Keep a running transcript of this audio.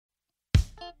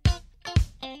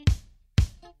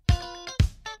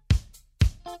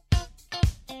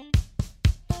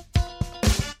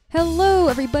Hello,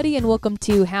 everybody, and welcome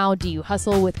to How Do You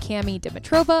Hustle with Cami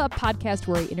Dimitrova, a podcast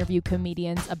where I interview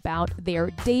comedians about their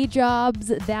day jobs.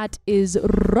 That is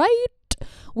right.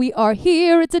 We are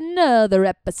here. It's another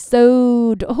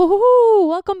episode. Oh,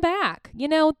 welcome back.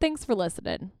 Thanks for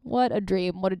listening. What a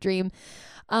dream. What a dream.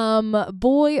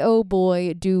 Boy, oh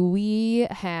boy, do we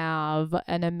have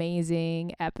an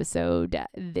amazing episode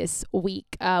this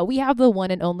week. We have the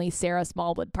one and only Sarah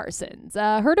Smallwood Parsons.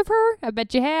 Heard of her? I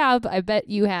bet you have. I bet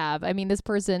you have. I mean, this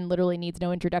person literally needs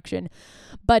no introduction.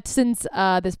 But since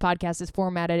this podcast is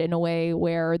formatted in a way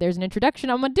where there's an introduction,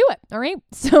 I'm going to do it. All right.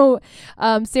 So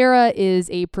Sarah is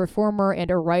a performer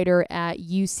and a writer at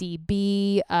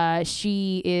UCB.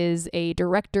 She is a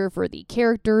director for the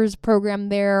Characters program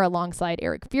there alongside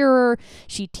Eric Führer.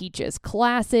 She teaches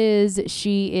classes.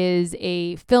 She is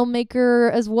a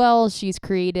filmmaker as well. She's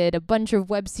created a bunch of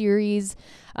web series.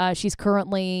 She's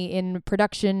currently in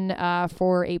production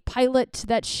for a pilot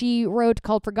that she wrote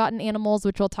called Forgotten Animals,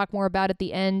 which we'll talk more about at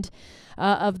the end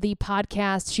of the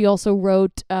podcast. She also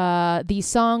wrote the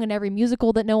song in every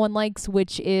musical that no one likes,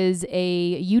 which is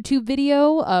a YouTube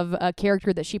video of a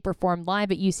character that she performed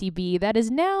live at UCB that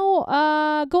is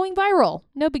now going viral.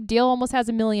 No big deal. Almost has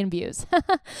 1 million views.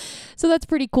 So that's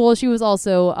pretty cool. She was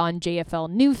also on JFL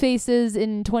New Faces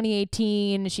in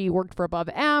 2018. She worked for Above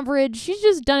Average. She's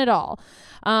just done it all.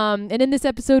 And in this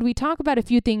episode, we talk about a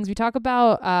few things. We talk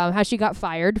about how she got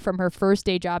fired from her first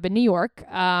day job in New York.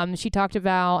 She talked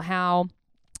about how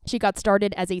she got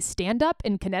started as a stand-up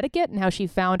in Connecticut and how she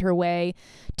found her way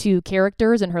to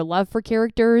characters and her love for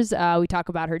characters. We talk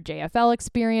about her JFL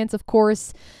experience, of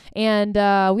course. And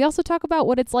we also talk about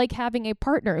what it's like having a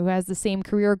partner who has the same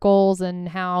career goals and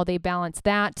how they balance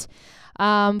that.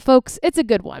 Folks, it's a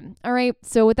good one. All right.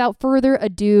 So without further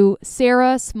ado,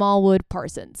 Sarah Smallwood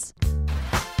Parsons.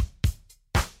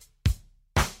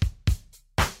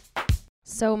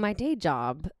 So my day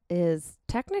job is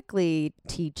technically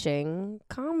teaching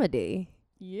comedy.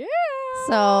 Yeah.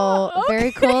 So okay.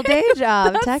 Very cool day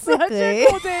job, That's technically. Such a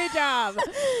cool day job.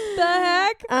 The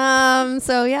heck?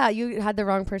 So yeah, you had the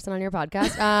wrong person on your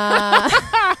podcast.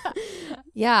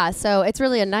 Yeah, so it's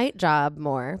really a night job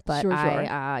more, but Sure.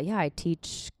 I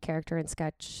teach character and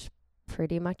sketch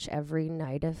pretty much every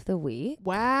night of the week.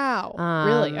 Wow.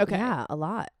 Really? Okay. Yeah, a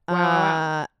lot.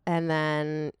 Wow. And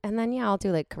then yeah, I'll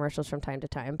do like commercials from time to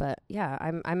time, but yeah,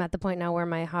 I'm at the point now where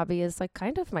my hobby is like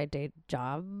kind of my day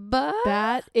job.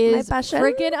 That is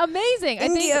freaking amazing. I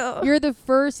think you're the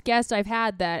first guest I've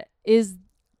had that is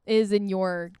in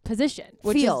your position,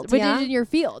 which is in your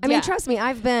field. I mean, trust me,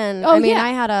 I've been. Oh, I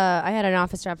had an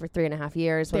office job for 3.5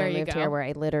 years when I moved here,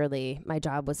 where my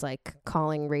job was like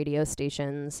calling radio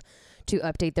stations to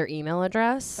update their email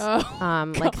address.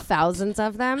 Like thousands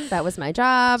of them. That was my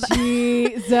job.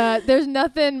 Jeez, there's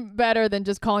nothing better than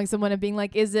just calling someone and being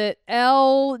like, "Is it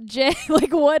LJ?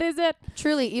 Like, what is it?"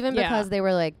 Truly, even because they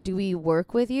were like, "Do we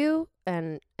work with you?"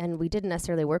 And we didn't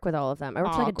necessarily work with all of them. I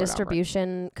worked like a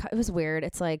distribution. It was weird.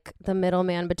 It's like the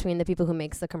middleman between the people who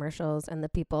makes the commercials and the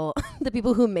people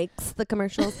who makes the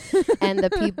commercials and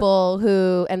the people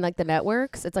who and like the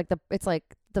networks. It's like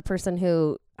the person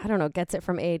who, I don't know, gets it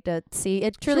from A to C.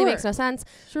 It truly makes no sense.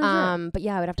 Sure. But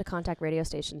yeah, I would have to contact radio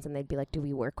stations and they'd be like, "Do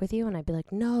we work with you?" And I'd be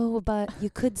like, "No, but you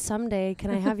could someday.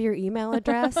 Can I have your email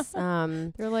address?"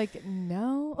 They're like,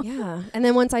 "No." Yeah. And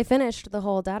then once I finished the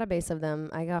whole database of them,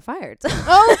 I got fired.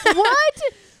 Oh,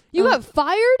 what? You got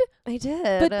fired? I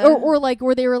did. But or like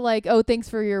where they were like, "Oh, thanks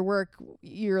for your work.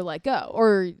 You're like, go."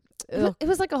 Or it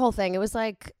was like a whole thing. It was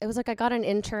like I got an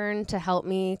intern to help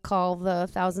me call the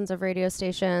thousands of radio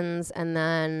stations, and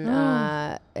then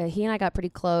he and I got pretty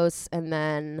close, and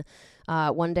then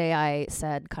one day I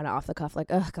said kind of off the cuff like,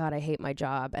 "Oh God, I hate my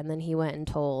job," and then he went and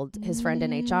told his friend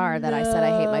in HR that I said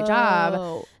I hate my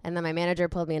job, and then my manager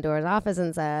pulled me into his office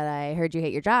and said, "I heard you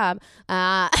hate your job,"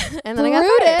 and then I got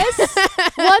fired.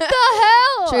 What the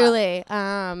hell? Truly.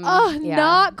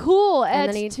 Not cool.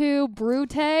 Et tu,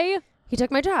 Brute? He took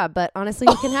my job, but honestly,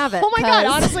 you can have it. Oh my God.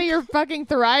 Honestly, you're fucking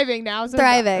thriving now. So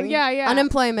thriving. Yeah.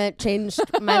 Unemployment changed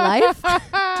my life.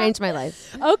 Changed my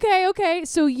life. Okay.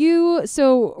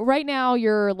 So right now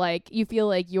you're like, you feel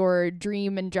like your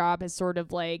dream and job has sort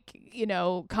of like,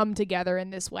 come together in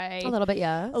this way. A little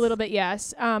bit,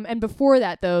 yes. And before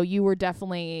that though, you were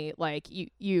definitely like,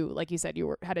 you like you said,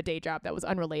 had a day job that was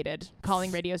unrelated,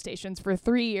 calling radio stations for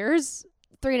 3 years.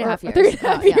 3.5 years.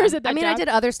 3.5 years at that job. I did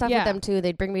other stuff with them too.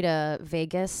 They'd bring me to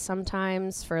Vegas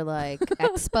sometimes for like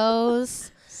expos.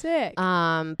 Sick.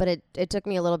 But it took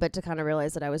me a little bit to kind of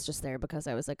realize that I was just there because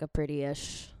I was like a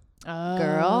pretty-ish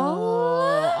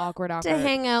girl. awkward. to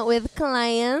hang out with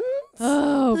clients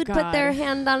Oh, who'd God. put their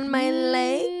hand on my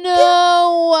leg.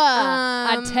 No,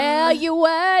 I tell you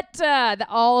what,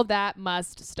 all of that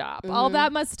must stop. All of Mhm.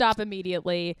 that must stop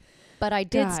immediately. But I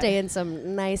did God. stay in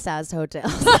some nice-ass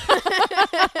hotels.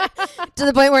 To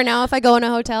the point where now if I go in a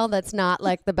hotel that's not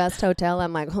like the best hotel,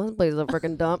 I'm like, oh, this place is a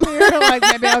freaking dump. You're like,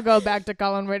 maybe I'll go back to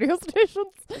calling radio stations.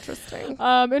 Interesting.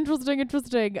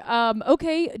 Interesting.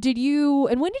 Okay,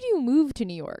 when did you move to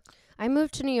New York? I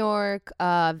moved to New York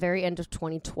very end of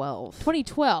 2012.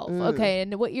 2012. Mm. Okay,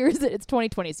 and what year is it? It's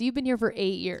 2020. So you've been here for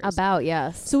 8 years. About,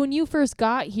 yes. So when you first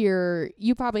got here,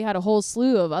 you probably had a whole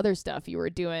slew of other stuff you were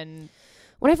doing.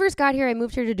 When I first got here, I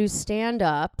moved here to do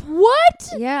stand-up.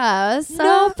 What? Yes.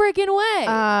 No freaking way.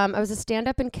 I was a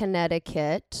stand-up in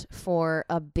Connecticut for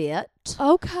a bit.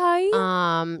 Okay.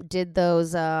 Did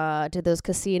those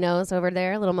casinos over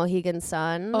there, Little Mohegan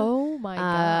Sun. Oh my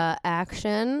God.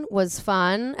 Action was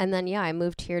fun, and then I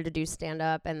moved here to do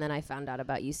stand-up, and then I found out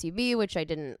about UCB, which I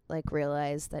didn't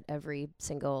realize that every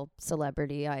single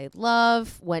celebrity I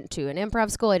love went to an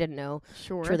improv school. I didn't know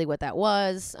Sure. truly what that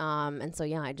was, and so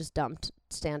I just dumped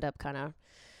stand-up kind of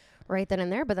right then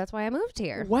and there, but that's why I moved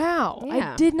here. Wow.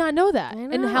 Yeah. I did not know that. I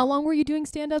And know. how long were you doing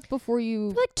stand-up before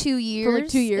you... For 2 years. For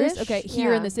 2 years? Okay.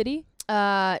 Here in the city?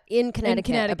 In Connecticut,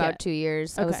 Connecticut. about 2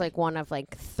 years. I was Okay. one of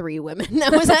 3 women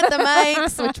that was at the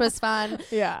mics, which was fun.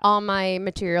 Yeah. All my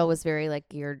material was very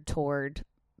geared toward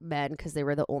men because they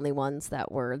were the only ones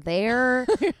that were there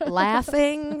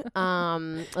laughing.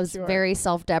 It was Sure. very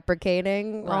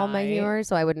self-deprecating, all my Right. humor,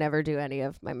 so I would never do any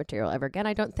of my material ever again.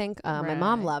 I don't think. My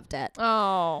mom Right. loved it.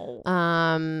 Oh.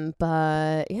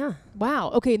 But yeah.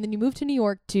 Wow. Okay. And then you moved to New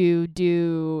York to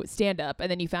do stand up, and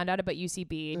then you found out about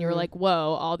UCB, and you were Mhm. like,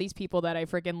 whoa, all these people that I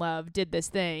freaking love did this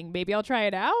thing. Maybe I'll try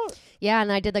it out. Yeah,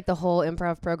 and I did the whole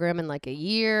improv program in a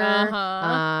year.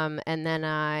 Uh-huh. And then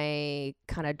I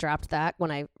kind of dropped that when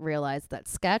I realized that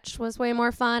sketch was way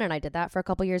more fun, and I did that for a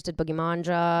couple years, did Boogie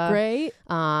Manja. Great.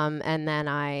 And then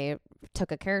I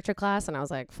took a character class, and I was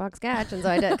like, fuck sketch. And so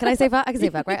I did. Can I say fuck? I can say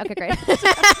fuck, right? Okay, great.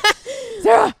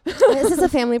 Sarah. This is a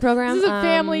family program. This is a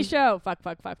family show. Fuck.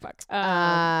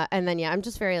 And then, I'm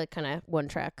just very kind of one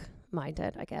track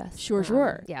minded, I guess.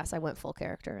 Sure. Yes, I went full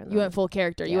character. And You went full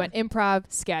character. You Yeah. went improv,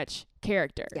 sketch,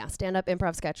 character. Yeah, stand up,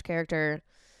 improv, sketch, character.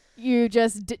 You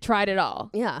just tried it all.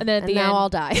 Yeah. And then at the now end- I'll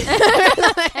die.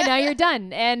 And now you're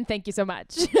done. And thank you so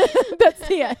much. That's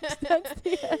the end. That's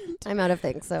the end. I'm out of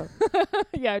things, so.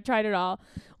 Yeah, I tried it all.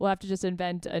 We'll have to just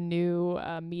invent a new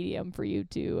medium for you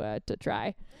to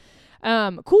try.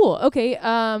 Cool. Okay.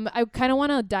 I kind of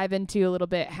want to dive into a little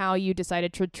bit how you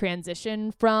decided to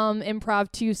transition from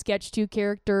improv to sketch to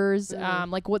characters.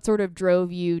 What sort of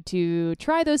drove you to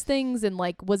try those things, and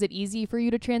was it easy for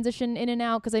you to transition in and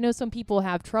out? Because I know some people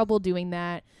have trouble doing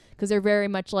that because they're very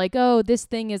much oh, this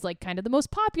thing is kind of the most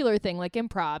popular thing, like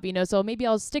improv, so maybe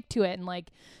I'll stick to it and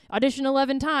audition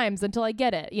 11 times until I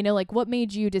get it. What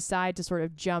made you decide to sort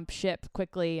of jump ship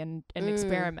quickly and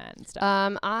experiment and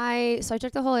stuff? I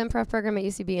took the whole improv program at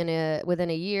UCB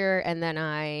within a year, and then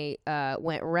I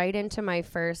went right into my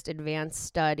first advanced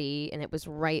study, and it was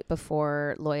right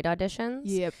before Lloyd auditions.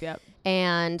 Yep.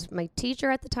 And my teacher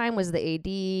at the time was the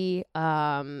AD,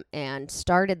 and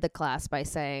started the class by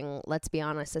saying, let's be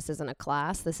honest, this isn't a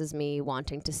class. This is me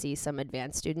wanting to see some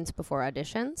advanced students before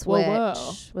auditions, Whoa.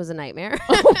 which was a nightmare.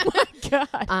 Oh my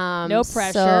God. No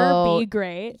pressure. So, Be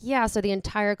great. yeah, so the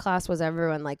entire class was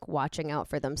everyone watching out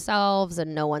for themselves,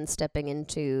 and no one stepping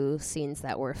into scenes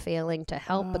that were failing to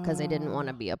help because they didn't want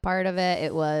to be a part of it.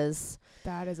 It was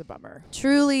That is a bummer.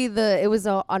 truly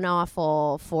an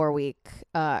awful 4-week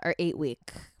or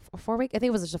 8-week. 4-week? I think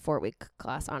it was just a 4-week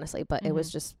class, honestly, but it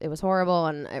was horrible,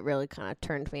 and it really kind of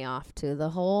turned me off to the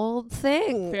whole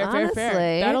thing. Honestly.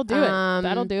 Fair. That'll do it.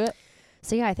 That'll do it.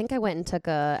 So yeah, I think I went and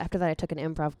after that I took an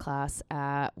improv class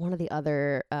at one of the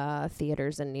other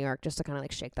theaters in New York just to kind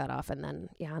of shake that off, and then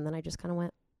I just kind of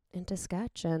went into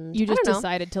sketch, and You I just don't know.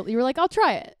 decided to. You were like, I'll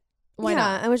try it. Why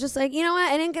not? I was just you know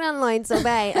what? I didn't get online so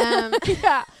bad.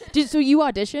 Yeah. So you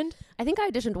auditioned? I think I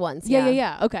auditioned once.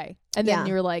 Yeah. Okay. And then Yeah.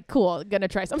 you were like, cool, gonna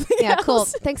try something Yeah, else. cool.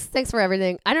 Thanks for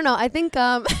everything. I don't know. I think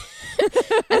I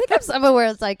think I'm someone where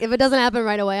it's if it doesn't happen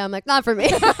right away, I'm not for me.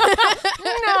 No,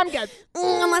 I'm good.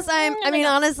 Unless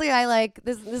honestly, I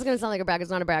this is gonna sound like a brag. It's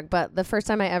not a brag, but the first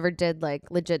time I ever did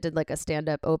legit did a stand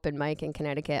up open mic in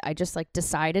Connecticut, I just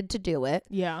decided to do it.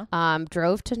 Yeah.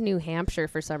 Drove to New Hampshire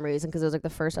for some reason because it was the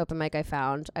first open mic I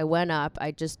found. I went up,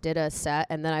 I just did a set,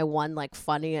 and then I won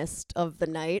funniest of the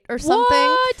night or something.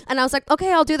 What? And I was like,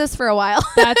 okay, I'll do this for a while.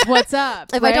 That's what's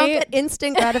up. If I don't get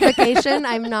instant gratification,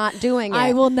 I'm not doing it.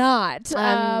 I will not.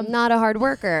 I'm not a hard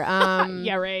worker.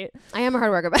 Yeah, right. I am a hard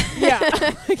worker, but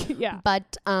Yeah. Yeah.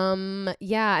 But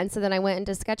yeah, and so then I went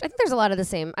into sketch. I think there's a lot of the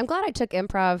same. I'm glad I took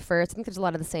improv first. I think there's a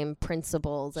lot of the same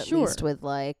principles, at least with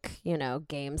like, you know,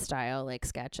 game style, like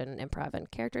sketch and improv and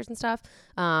characters and stuff.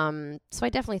 So I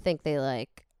definitely think they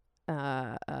like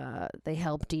they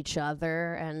helped each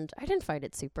other, and I didn't find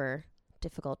it super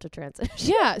difficult to transition.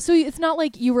 Yeah, so it's not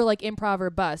like you were like improv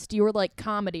or bust. You were like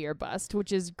comedy or bust,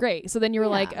 which is great. So then you were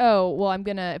like, oh, well, I'm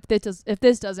gonna if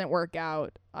this doesn't work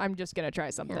out, I'm just gonna try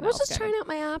something else. I was just trying out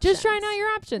my options. Just trying out your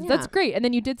options. That's great. And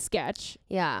then you did sketch.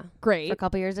 Yeah, great. For a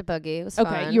couple years at Boogie. It was okay,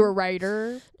 fun. you were a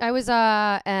writer. I was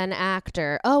an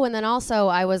actor. Oh, and then also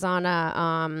I was on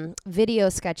a video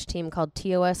sketch team called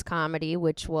TOS Comedy,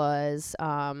 which was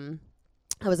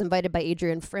I was invited by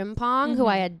Adrian Frimpong, who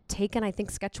I had taken, I think,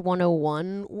 Sketch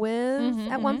 101 with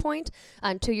at one point.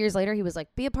 2 years later, he was like,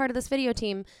 be a part of this video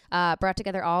team. Brought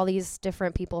together all these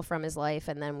different people from his life,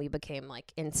 and then we became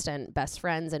like instant best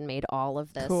friends and made all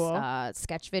of this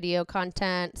sketch video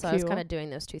content. So I was kind of doing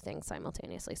those two things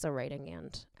simultaneously. So writing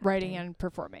and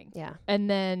performing. Yeah. And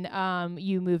then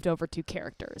you moved over to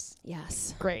characters.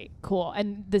 Yes. Great. Cool.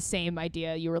 And the same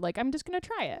idea. You were like, I'm just going to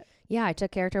try it. Yeah, I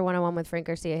took Character 101 with Frank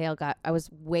Garcia Hale. I was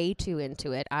way too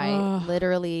into it. I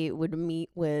literally would meet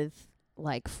with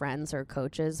like friends or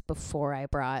coaches before I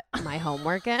brought my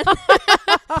homework in.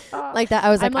 Like that. I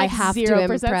was like, I have to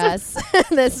impress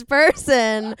this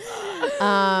person.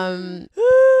 Yeah,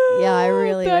 I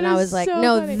really, and I was like, so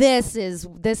no, funny. This is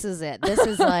it. This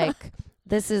is like,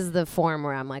 this is the form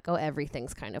where I'm like, oh,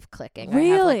 everything's kind of clicking.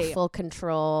 Really? I have like full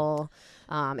control.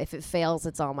 If it fails,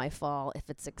 it's all my fault. If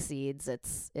it succeeds,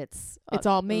 it's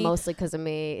all me. Mostly because of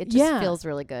me. It just feels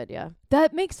really good. Yeah.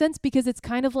 That makes sense because it's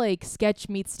kind of like sketch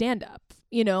meets stand up,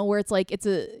 you know, where it's like, it's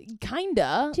a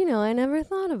kinda. Do you know, I never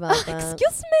thought about that.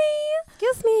 Excuse me.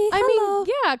 Hello. I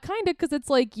mean, yeah, kinda, because it's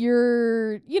like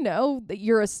you're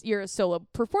a solo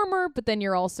performer, but then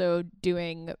you're also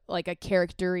doing like a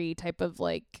character-y type of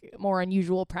like more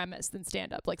unusual premise than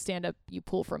stand up. Like stand up, you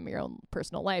pull from your own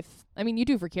personal life. I mean, you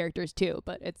do for characters too,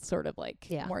 but it's sort of like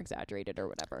more exaggerated or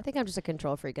whatever. I think I'm just a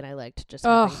control freak, and I liked just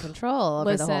having control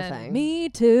over the whole thing. Me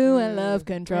too. I love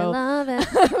control. I love it.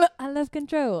 I love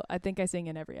control. I think I sing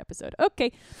in every episode.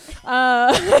 Okay. So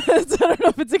I don't know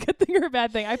if it's a good thing or a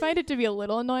bad thing. I find it to be a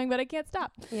little annoying, but I can't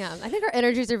stop. Yeah. I think our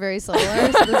energies are very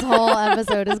similar. So this whole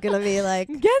episode is going to be like,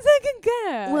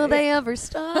 will they ever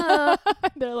stop?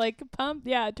 They're like, pump.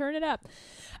 Yeah. Turn it up.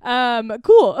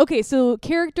 Cool. Okay. So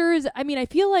characters, I mean, I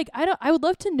feel like I would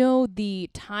love to know the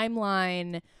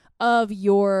timeline of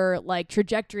your like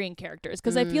trajectory in characters,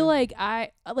 because I feel like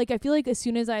I feel like as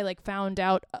soon as I like found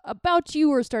out about you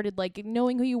or started like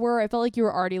knowing who you were, I felt like you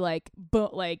were already like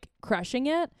crushing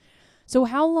it. So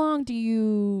how long do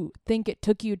you think it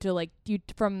took you to like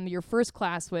from your first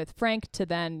class with Frank to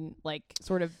then like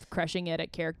sort of crushing it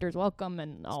at Characters Welcome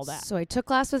and all that? So I took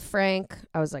class with Frank.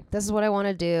 I was like, this is what I want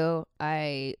to do.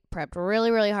 I prepped really,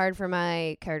 really hard for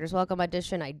my Characters Welcome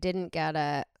audition. I didn't get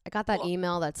it. I got that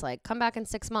email that's like, come back in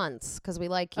 6 months because we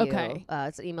like you. Okay.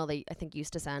 It's an email they I think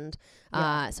used to send.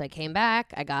 Yeah. So I came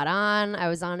back. I got on. I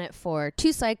was on it for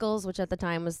 2 cycles, which at the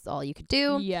time was all you could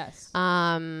do. Yes.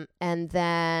 And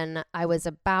then I was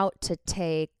about to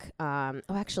take,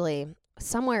 actually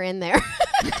somewhere in there.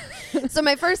 So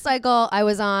my first cycle I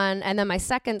was on, and then my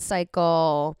second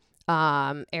cycle,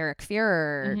 Eric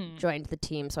Fuhrer joined the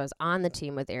team. So I was on the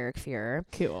team with Eric Fuhrer.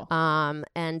 Cool.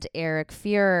 And Eric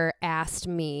Fuhrer asked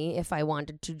me if I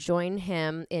wanted to join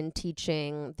him in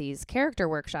teaching these character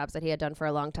workshops that he had done for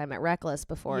a long time at Reckless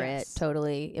before it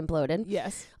totally imploded.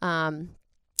 Yes.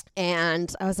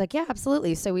 And I was like, yeah,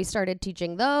 absolutely. So we started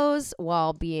teaching those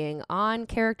while being on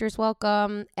Characters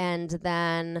Welcome. And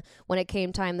then when it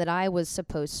came time that I was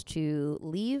supposed to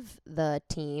leave the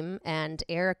team and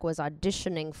Eric was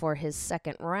auditioning for his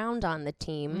second round on the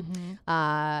team,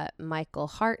 Michael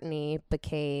Hartney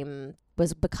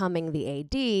was becoming the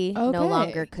AD, no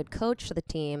longer could coach the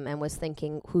team, and was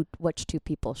thinking which 2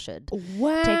 people should take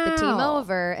the team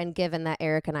over. And given that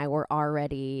Eric and I were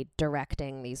already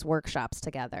directing these workshops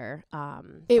together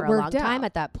for a long time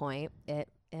at that point, it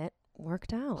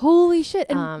worked out. Holy shit.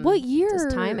 And what year?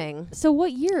 Just timing. So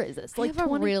what year is this? Like I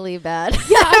have a really bad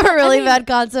bad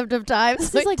concept of time.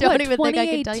 This So is like I don't what, even think I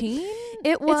can tell you.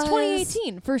 It was. It's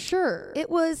 2018 for sure. It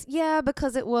was, yeah,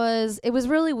 because it was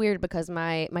really weird because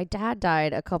my dad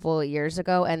died a couple of years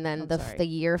ago, and then the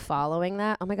year following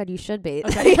that, oh my God, you should be.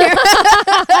 Okay.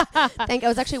 I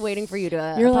was actually waiting for you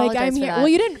to You're like, apologize I'm for here. that. Well,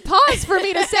 you didn't pause for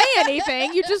me to say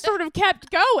anything. You just sort of kept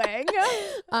going.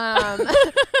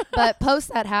 But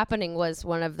post that happening was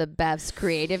one of the best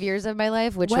creative years of my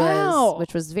life, which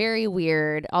was very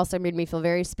weird. Also made me feel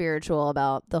very spiritual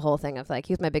about the whole thing of like,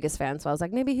 he was my biggest fan. So I was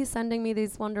like, maybe he's sending me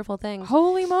these wonderful things.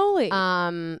 Holy moly.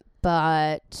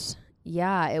 But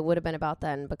yeah, it would have been about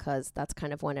then because that's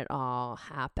kind of when it all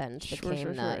happened.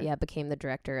 Became the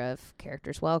director of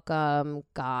Characters Welcome,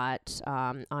 got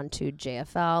onto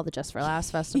JFL, the Just for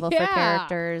Laughs Festival for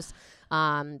Characters.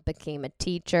 Became a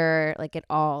teacher. Like it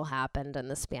all happened in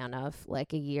the span of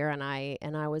like a year, and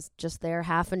I was just there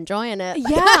half enjoying it.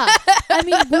 Yeah. I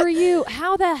mean,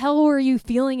 how the hell were you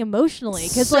feeling emotionally?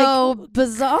 Because so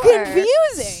bizarre.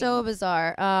 Confusing. So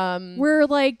bizarre. We're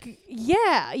like,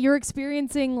 yeah, you're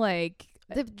experiencing like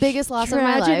the biggest loss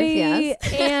tragedy of my life.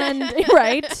 Yes. And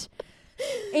right.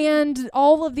 And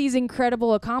all of these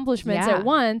incredible accomplishments at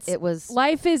once. It was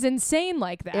life is insane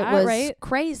like that. It was right?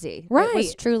 crazy. Right. It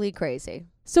was truly crazy.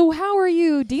 So how are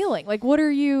you dealing? Like, what are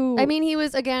you? I mean, he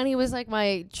was like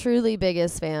my truly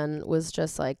biggest fan. Was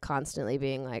just like constantly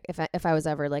being like, if I was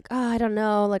ever like, oh, I don't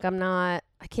know, like I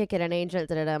can't get an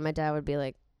agent. My dad would be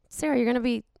like, Sarah, you're gonna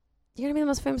be the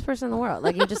most famous person in the world.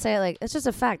 Like you just say it like it's just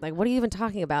a fact. Like what are you even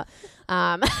talking about?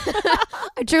 I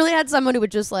truly had someone who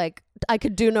would just like, I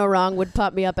could do no wrong, would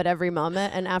pump me up at every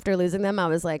moment. And after losing them, I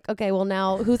was like, okay, well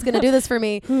now who's going to do this for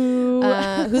me?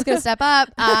 Who's going to step up?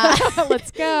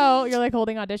 Let's go. You're like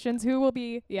holding auditions. Who will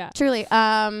be? Yeah. Truly.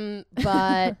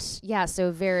 But yeah, so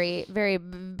very, very,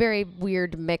 very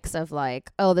weird mix of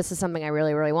like, oh, this is something I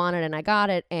really, really wanted and I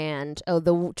got it. And oh,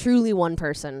 the truly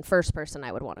first person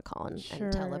I would want to call and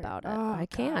tell about it. Oh, I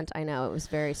can't. I know. It was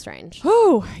very strange.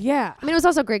 Oh, yeah. I mean, it was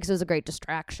also great because it was a great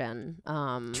distraction.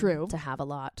 True. To have a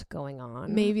lot going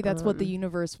on. Maybe that's what the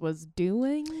universe was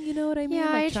doing. You know what I mean?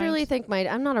 Yeah, like I truly think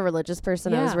I'm not a religious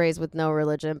person. I was raised with no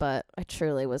religion, but I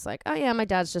truly was like, oh yeah, my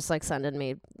dad's just like sending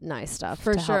me nice stuff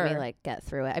to help me like get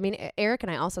through it. I mean, Eric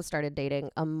and I also started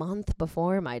dating a month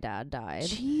before my dad died.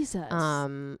 Jesus.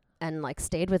 And like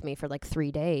stayed with me for like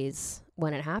 3 days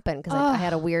when it happened because I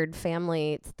had a weird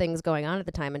family things going on at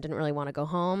the time and didn't really want to go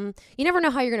home. You never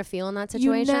know how you're going to feel in that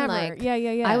situation. You never. Like, yeah.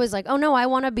 I was like, oh no, I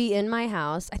want to be in my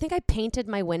house. I think I painted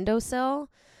my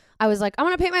windowsill. I was like, I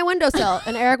want to paint my windowsill.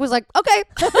 And Eric was like, okay,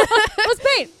 let's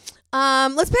paint.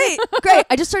 Let's paint. Great.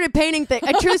 I just started painting things.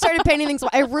 I truly started painting things.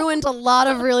 I ruined a lot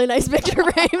of really nice picture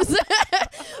frames.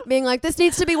 Being like, this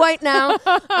needs to be white now.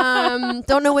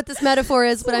 Don't know what this metaphor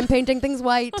is, but I'm painting things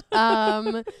white.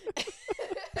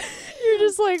 You're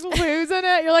just like losing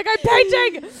it. You're like, I'm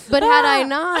painting. But had I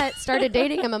not started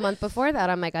dating him a month before that,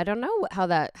 I'm like, I don't know how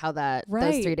that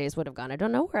right. those 3 days would have gone. I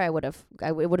don't know where it would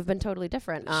have been totally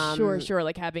different. Sure.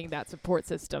 Like having that support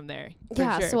system there.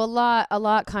 Yeah. Sure. So a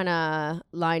lot kind of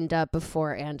lined up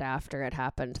before and after it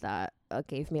happened that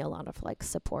gave me a lot of like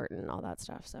support and all that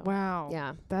stuff. So wow.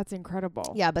 Yeah. That's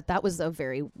incredible. Yeah, but that was a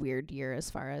very weird year as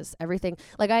far as everything.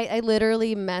 Like I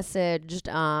literally messaged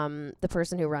the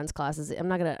person who runs classes. I'm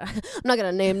not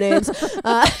gonna name names.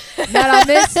 Not on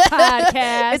this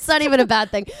podcast. It's not even a bad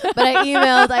thing. But I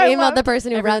emailed the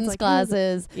person who runs like,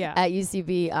 classes at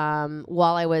UCB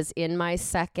while I was in my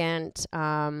second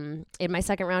round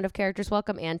of Characters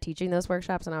Welcome and teaching those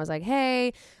workshops. And I was like,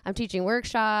 hey, I'm teaching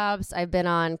workshops. I've been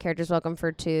on Characters Welcome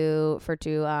for two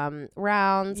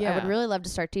rounds. I would really love to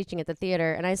start teaching at the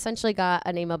theater. And I essentially got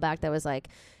an email back that was like,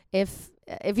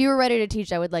 if you were ready to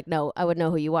teach, I would know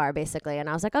who you are, basically. And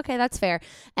I was like, okay, that's fair.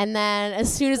 And then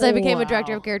as soon as I became a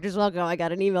director of Characters Welcome, I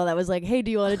got an email that was like, hey,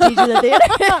 do you want to teach at the theater?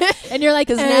 And you're like,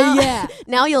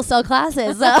 now you'll sell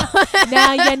classes. So.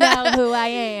 Now you know who I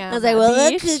am. I was like,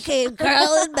 well, look who came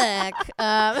crawling back.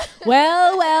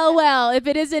 Well, if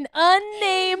it is an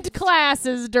unnamed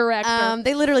classes director.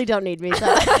 They literally don't need me.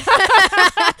 So.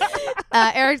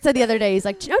 Eric said the other day, he's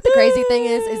like, do you know what the crazy thing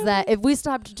is that if we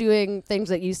stopped doing things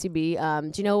at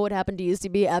UCB, do you know what happened to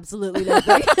UCB? Absolutely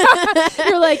nothing.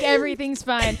 You're like, everything's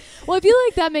fine. Well, I feel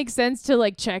like that makes sense to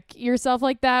like check yourself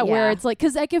like that, where it's like,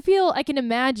 because I can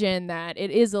imagine that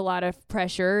it is a lot of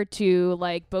pressure to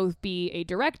like both be a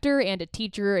director and a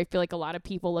teacher. I feel like a lot of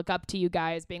people look up to you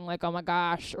guys being like, oh my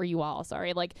gosh, or you all,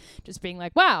 sorry, like just being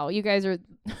like, wow, you guys are.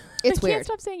 It's I weird. can't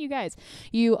stop saying you guys.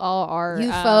 You all are.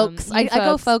 You folks. I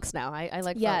go folks now. I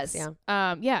like yes. folks,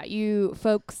 yeah. Yeah, you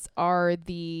folks are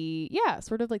the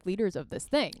sort of like leaders of this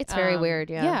thing. It's very weird,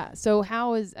 yeah. Yeah. So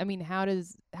how is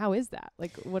that?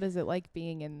 Like, what is it like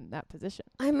being in that position?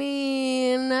 I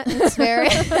mean, it's very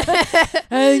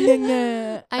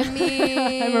I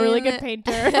mean, I'm a really good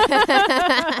painter.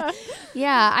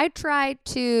 Yeah, I try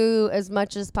to, as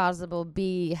much as possible,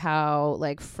 be how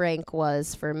like Frank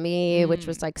was for me, which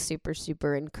was like super,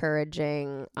 super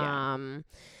encouraging.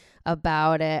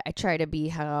 About it. I try to be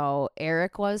how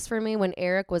Eric was for me. When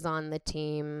Eric was on the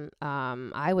team,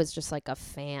 I was just like a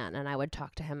fan, and I would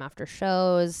talk to him after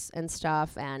shows and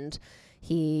stuff, and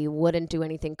he wouldn't do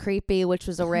anything creepy, which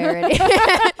was a rarity.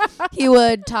 He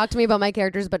would talk to me about my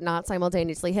characters, but not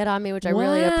simultaneously hit on me, which I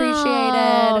really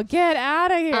appreciated. Get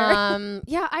out of here.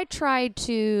 Yeah, I tried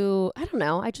to, I don't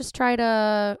know. I try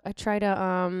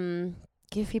to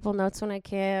give people notes when I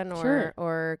can,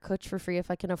 or coach for free if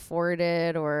I can afford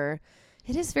it, or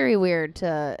it is very weird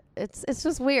it's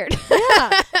just weird.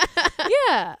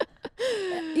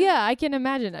 Yeah, I can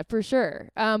imagine that for sure.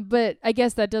 But I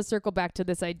guess that does circle back to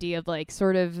this idea of like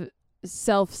sort of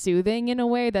self-soothing in a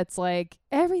way that's like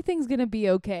everything's gonna be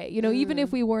okay, even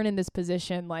if we weren't in this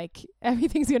position, like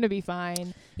everything's gonna be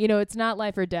fine. It's not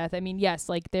life or death. I mean, yes,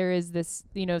 like there is this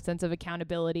sense of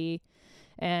accountability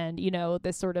and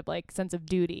this sort of like sense of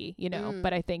duty,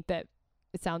 but I think that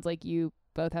it sounds like you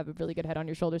both have a really good head on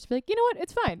your shoulders to be like, you know what,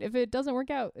 it's fine. If it doesn't work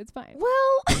out, it's fine.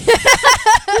 Well,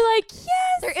 you're like,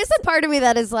 yes. There is a part of me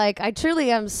that is like, I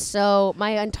truly am so,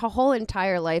 my whole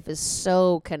entire life is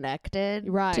so connected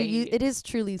to you. It is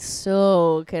truly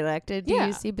so connected to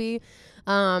UCB.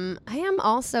 I am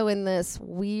also in this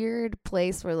weird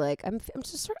place where like, I'm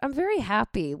very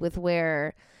happy with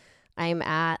where I'm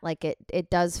at. Like it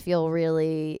does feel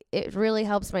it really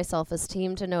helps my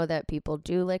self-esteem to know that people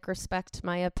do like respect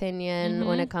my opinion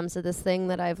when it comes to this thing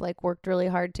that I've like worked really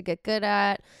hard to get good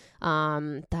at.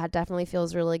 That definitely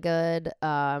feels really good.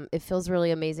 It feels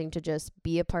really amazing to just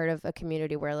be a part of a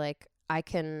community where like I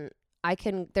can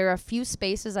there are a few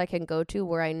spaces I can go to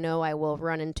where I know I will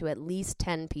run into at least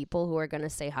 10 people who are going to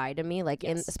say hi to me. Like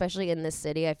especially in this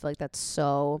city, I feel like that's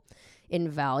so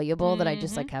invaluable that I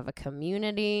just like have a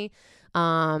community.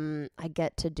 I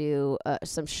get to do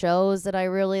some shows that I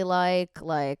really like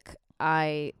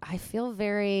I feel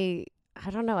very, I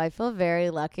don't know, I feel very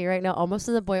lucky right now, almost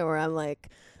to the point where I'm like,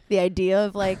 the idea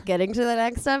of like getting to the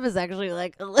next step is actually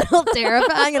like a little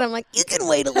terrifying, and I'm like, you can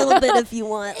wait a little bit if you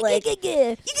want, like you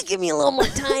can give me a little more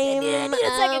time. Yeah, I need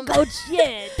a second,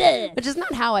 coach. Which is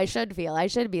not how I should feel. I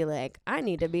should be like, I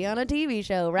need to be on a TV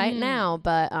show right now,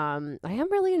 but I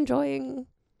am really enjoying.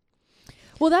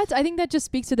 Well, I think that just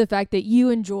speaks to the fact that you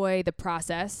enjoy the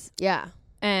process. Yeah.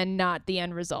 And not the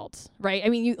end result, right? I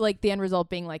mean, you like the end result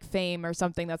being like fame or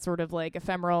something that's sort of like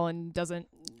ephemeral and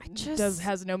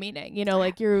has no meaning.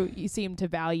 Like you seem to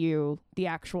value the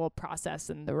actual process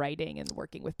and the writing and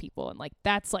working with people, and like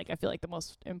that's like I feel like the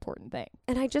most important thing.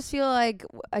 And I just feel like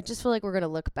we're gonna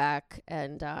look back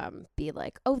and be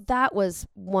like, oh, that was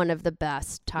one of the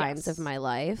best times of my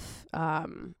life.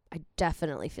 I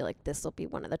definitely feel like this will be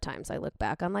one of the times I look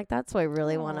back on like that. So I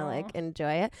really want to like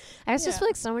enjoy it. I just feel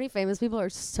like so many famous people are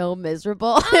so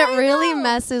miserable. It really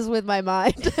messes with my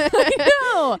mind. I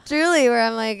know. Truly, where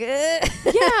I'm like, yeah.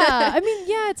 I mean,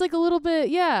 yeah, it's like a little bit.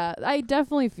 Yeah, I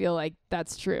definitely feel like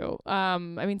that's true. I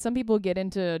mean, some people get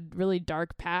into a really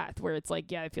dark path where it's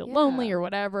like, I feel lonely or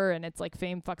whatever, and it's like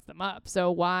fame fucks them up.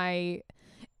 So I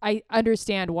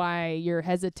understand why you're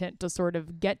hesitant to sort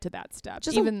of get to that step,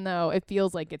 even though it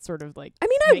feels like it's sort of like. I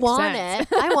mean, I want it.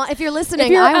 If you're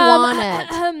listening, I want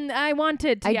it. I want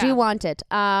it. I do want it.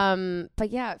 But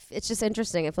yeah, it's just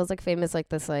interesting. It feels like fame is like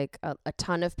this, like a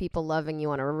ton of people loving you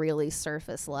on a really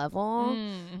surface level,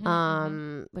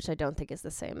 which I don't think is the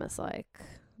same as like.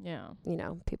 Yeah.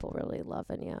 People really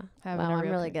loving you. Wow, I'm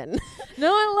really getting.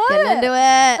 No, I love getting into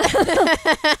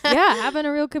it. Yeah, having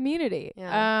a real community.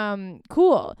 Yeah.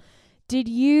 Cool. Did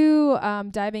you,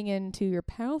 diving into your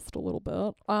past a little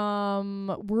bit,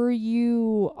 were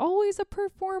you always a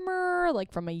performer,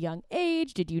 like from a young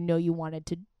age? Did you know you wanted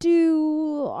to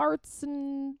do arts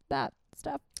and that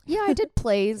stuff? Yeah, I did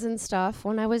plays and stuff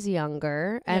when I was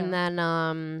younger. And then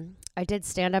I did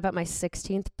stand up at my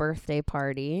 16th birthday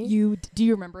party. Do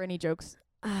you remember any jokes?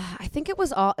 I think it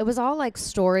was all like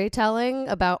storytelling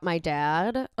about my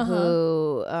dad,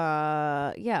 who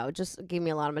just gave me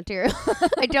a lot of material.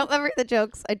 I don't remember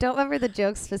the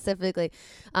jokes specifically.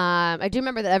 I do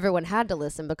remember that everyone had to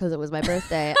listen because it was my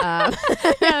birthday. Yeah,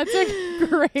 that's a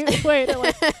great way to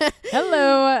like,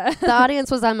 hello. The audience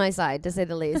was on my side, to say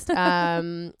the least.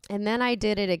 And then I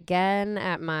did it again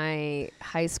at my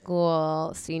high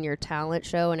school senior talent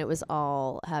show, and it was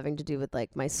all having to do with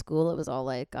like my school. It was all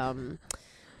like,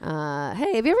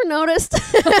 hey, have you ever noticed?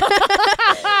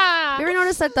 Have you ever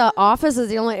noticed that the office is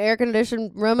the only air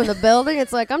conditioned room in the building?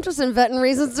 It's like, I'm just inventing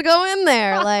reasons to go in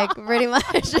there, like pretty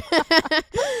much.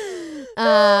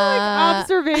 Like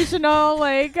observational,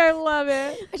 like I love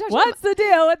it. What's the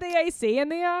deal with the AC in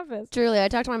the office? Truly, I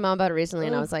talked to my mom about it recently,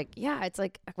 and I was like, yeah, it's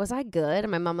like, was I good?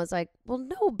 And my mom was like, well,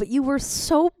 no, but you were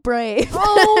so brave.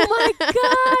 Oh my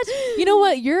gosh. You know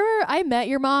what? I met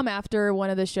your mom after one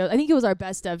of the shows. I think it was our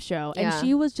best of show. And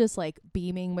she was just like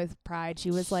beaming with pride. She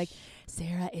was like,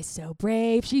 Sarah is so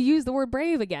brave. She used the word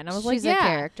brave again. I was She's like, a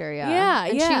character, Yeah,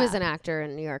 and yeah. she was an actor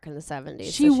in New York in the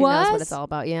 70s. She knows was? what it's all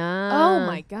about. Yeah. Oh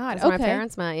my God. That's where my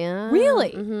parents met, yeah.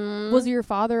 Really? Mm-hmm. Was your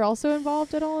father also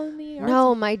involved at all in the arts?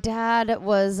 No, my dad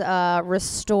was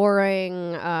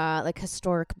restoring like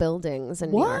historic buildings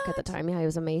in New York at the time. Yeah, he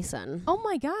was a mason. Oh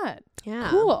my God. Yeah.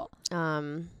 Cool.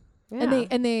 Yeah.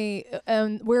 And they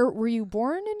where were you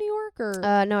born in New York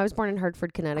or? No, I was born in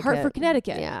Hartford, Connecticut. Hartford,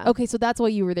 Connecticut. Yeah. Okay, so that's why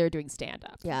you were there doing stand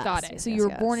up. Yes, Got it. yes, So yes, you were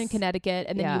yes. born in Connecticut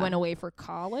and then you went away for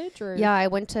college, or? Yeah, I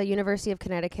went to University of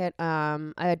Connecticut.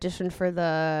 I auditioned for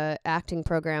the acting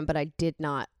program, but I did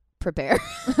not prepare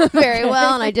very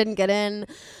well, and I didn't get in.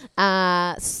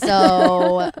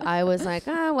 So I was like,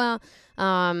 I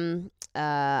wanted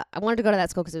to go to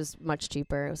that school because it was much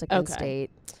cheaper. It was like in-state.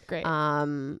 Great.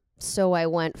 So I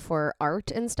went for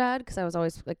art instead because I was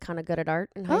always like kind of good at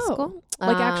art in high school.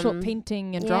 Like actual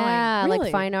painting and drawing. Yeah, really?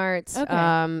 like fine arts. Okay.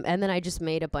 And then I just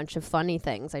made a bunch of funny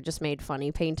things. I just made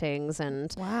funny paintings,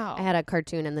 and Wow. I had a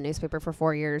cartoon in the newspaper for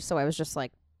 4 years. So I was just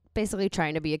like basically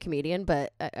trying to be a comedian,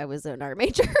 but I was an art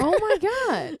major. Oh my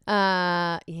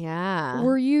God. Yeah.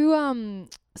 Were you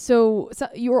so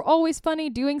you were always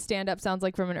funny doing stand up, sounds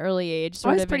like, from an early age.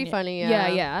 I was pretty funny,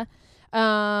 Yeah.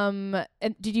 And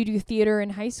did you do theater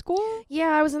in high school? Yeah,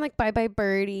 I was in like Bye Bye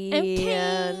Birdie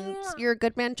and You're a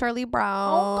Good Man, Charlie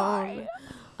Brown.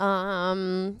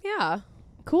 Yeah.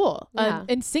 Cool. Yeah.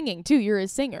 And singing too. You're a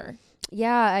singer.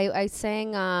 Yeah, I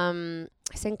sang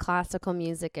classical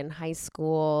music in high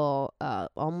school.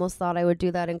 Almost thought I would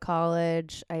do that in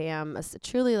college. I am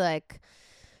truly like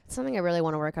something I really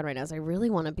want to work on right now is I really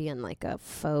want to be in like a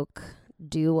folk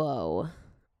duo.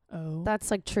 Oh, that's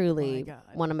like truly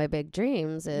one of my big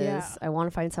dreams is I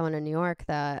want to find someone in New York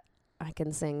that I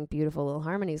can sing beautiful little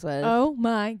harmonies with. Oh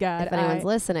my God. If anyone's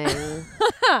listening.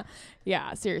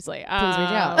 Yeah, seriously. Please reach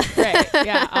out. Great.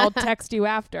 Yeah, I'll text you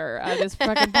after this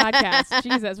fucking podcast.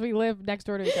 Jesus, we live next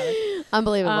door to each other.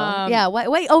 Unbelievable. Yeah.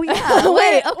 Wait. Oh, yeah.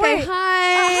 Wait. Okay. Wait.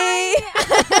 Hi.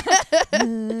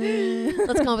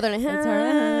 Let's come over there and That's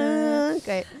our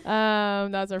Okay.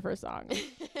 That's our first song.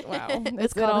 Wow.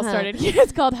 It's called all Huh. started.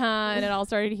 It's called Han, and it all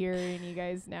started here, and you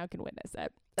guys now can witness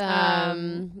it.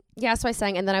 Yeah, so I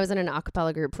sang, and then I was in an a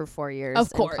cappella group for 4 years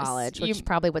Of course. in college, which is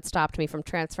probably what stopped me from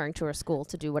transferring to a school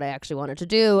to do what I actually wanted to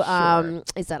do. Sure.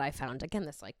 Is that I found again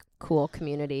this like cool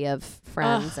community of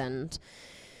friends and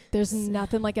there's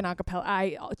nothing like an acapella.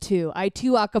 I too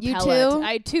acapella. You too?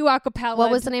 I too acapella. What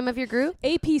was the name of your group?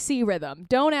 APC Rhythm.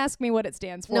 Don't ask me what it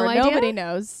stands for. No idea? Nobody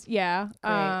knows. Yeah.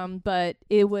 Great. But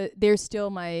they're still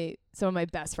some of my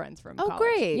best friends from college.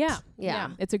 Great. Yeah.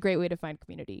 It's a great way to find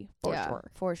community for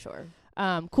sure. For sure.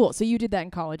 Cool. So you did that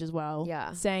in college as well.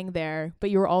 Yeah. Sang there,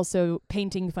 but you were also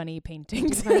painting funny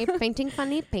paintings. Painting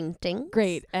funny paintings.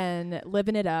 Great. And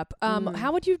living it up.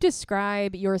 How would you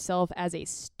describe yourself as a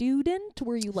student?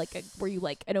 Were you like an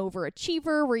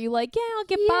overachiever? Were you like, yeah, I'll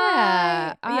get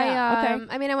by? Okay.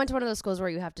 I mean, I went to one of those schools where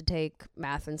you have to take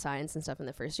math and science and stuff in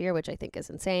the first year, which I think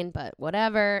is insane, but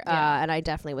whatever. Yeah. And I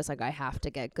definitely was like, I have to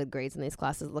get good grades in these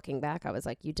classes. Looking back, I was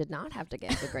like, you did not have to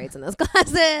get good grades in those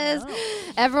classes. No.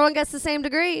 Everyone gets the same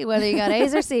degree, whether you got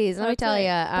A's or C's. Let me tell you.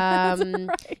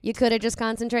 Right. You could have just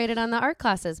concentrated on the art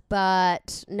classes,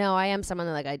 but no, I am someone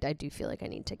that like I do feel like I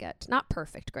need to get not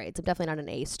perfect grades. I'm definitely not an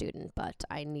A student, but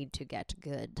I need to get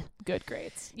good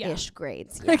grades. ish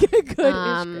grades. Yeah. Good-ish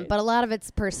grades. But a lot of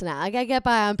it's personality. Like I get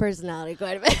by on personality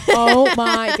quite a bit. Oh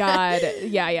my God.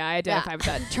 Yeah, I identify with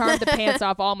that. Charmed the pants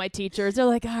off all my teachers. They're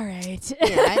like, all right.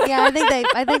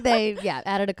 I think they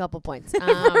added a couple points.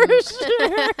 For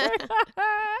sure.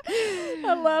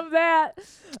 I love that.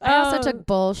 I also took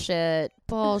bullshit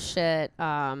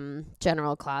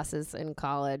general classes in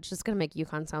college. Just gonna make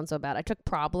UConn sound so bad. I took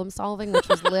problem solving, which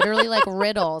was literally like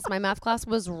riddles. My math class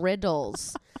was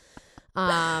riddles.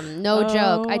 No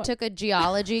joke. I took a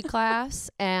geology class,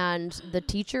 and the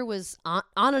teacher was on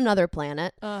another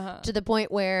planet, to the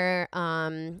point where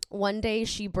one day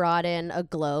she brought in a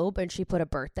globe and she put a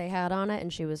birthday hat on it,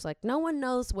 and she was like, no one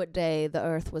knows what day the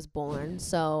Earth was born,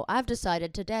 so I've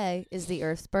decided today is the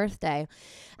Earth's birthday.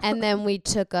 And then we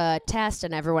took a test,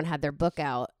 and everyone had their book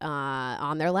out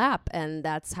on their lap, and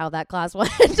that's how that class went.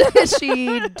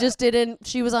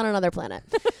 She was on another planet.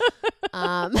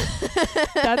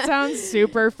 That sounds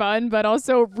super fun, but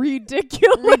also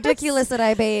ridiculous. Ridiculous that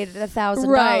I paid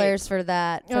 $1,000 for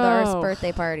that for the Earth's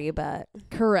birthday party, but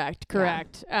correct.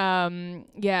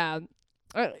 Yeah.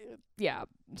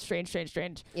 Strange.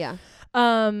 Yeah.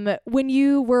 When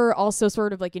you were also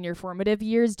sort of like in your formative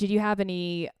years, did you have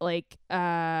any like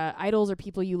idols or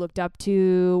people you looked up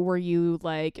to? Were you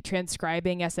like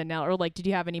transcribing SNL, or like did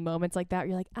you have any moments like that where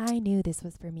you're like, I knew this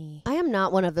was for me? I am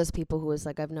not one of those people who was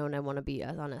like, I've known I want to be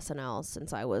on SNL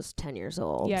since I was 10 years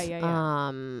old. Yeah.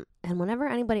 And whenever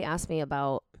anybody asks me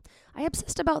about, I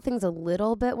obsessed about things a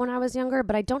little bit when I was younger,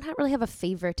 but I don't really have a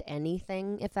favorite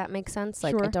anything, if that makes sense.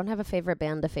 Like, sure. I don't have a favorite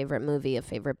band, a favorite movie, a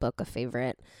favorite book, a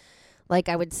favorite... Like,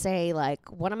 I would say,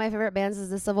 like, one of my favorite bands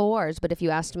is the Civil Wars, but if you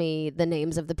asked me the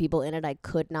names of the people in it, I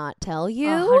could not tell you.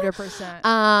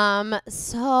 100%.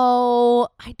 So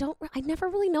I never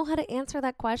really know how to answer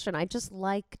that question. I just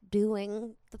like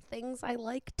doing the things I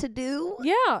like to do.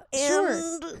 Yeah, sure.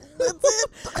 And that's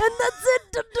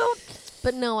it.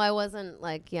 But no, I wasn't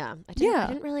like, I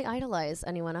didn't really idolize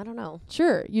anyone. I don't know.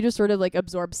 Sure. You just sort of like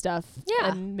absorb stuff.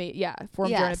 Yeah. And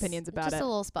formed your own opinions about it. Just a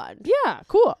little sponge. Yeah.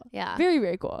 Cool. Yeah. Very,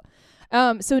 very cool.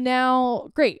 So now,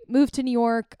 great. Moved to New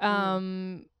York. How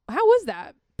was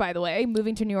that, by the way,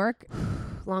 moving to New York?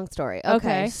 Long story.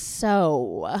 Okay.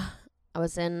 So I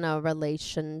was in a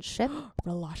relationship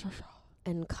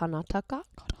in Karnataka.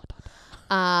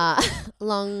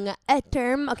 Long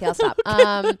term. Okay, I'll stop.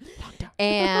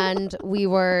 And we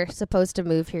were supposed to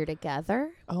move here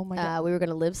together. Oh my God. We were going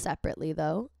to live separately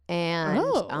though. And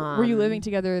were you living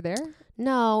together there?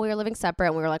 No, we were living separate,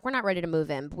 and we were like, we're not ready to move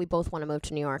in, but we both want to move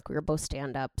to New York. We were both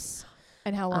stand-ups.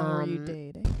 And how long were you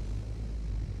dating?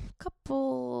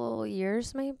 Couple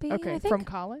years maybe. Okay, from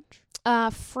college?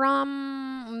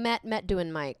 From met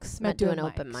doing mics, met doing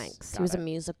open mics. He was a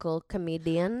musical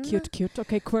comedian. Cute.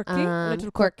 Okay, quirky. Little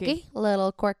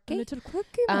quirky.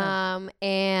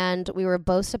 And we were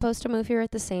both supposed to move here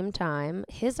at the same time.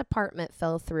 His apartment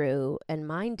fell through, and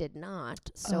mine did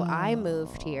not. So I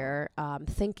moved here,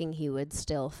 thinking he would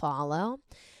still follow.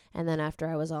 And then after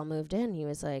I was all moved in, he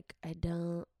was like, I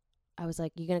was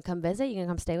like, you gonna come visit? You gonna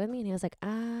come stay with me? And he was like,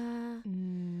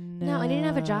 no, I didn't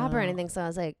have a job or anything. So I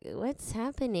was like, what's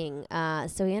happening?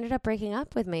 So he ended up breaking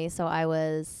up with me. So I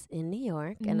was in New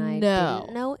York, and I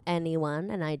didn't know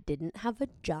anyone, and I didn't have a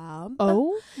job.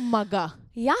 Oh my God.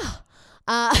 Yeah.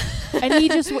 And he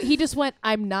just went,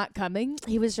 I'm not coming.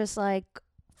 He was just like,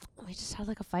 we just had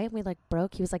like a fight, and we like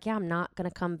broke. He was like, yeah, I'm not gonna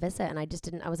come visit. And I just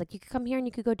didn't. I was like, you could come here and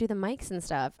you could go do the mics and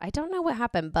stuff. I don't know what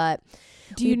happened, but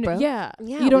do you know? Yeah,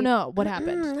 you don't know what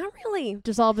happened. Not really.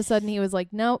 Just all of a sudden he was like,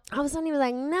 nope. All of a sudden he was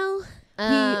like, no.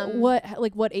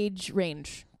 What age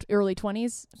range? Early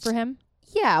 20s for him?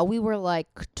 Yeah, we were like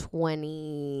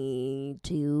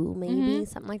 22, maybe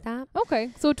something like that. Okay,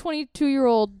 so a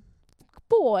 22-year-old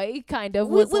boy kind of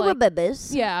we like, were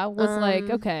babies. Yeah, was like,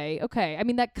 okay. I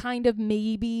mean, that kind of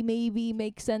maybe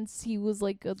makes sense. He was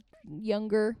like a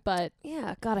younger, but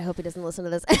yeah. God, I hope he doesn't listen to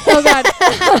this. Oh God,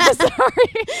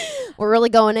 sorry. We're really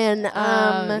going in.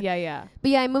 Yeah.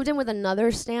 But yeah, I moved in with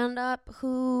another stand-up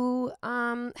who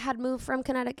had moved from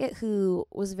Connecticut, who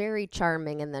was very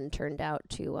charming, and then turned out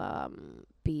to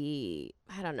be,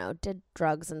 I don't know, did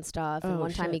drugs and stuff. And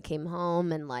one time he came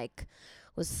home and like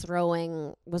was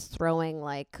throwing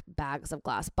like bags of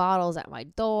glass bottles at my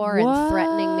door and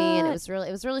threatening me, and it was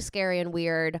really scary and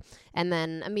weird. And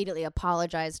then immediately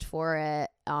apologized for it.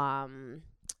 And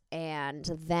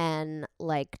then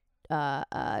like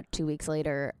 2 weeks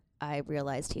later, I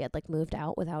realized he had like moved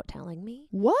out without telling me.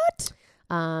 What?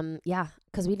 Yeah,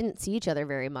 because we didn't see each other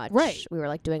very much. Right. We were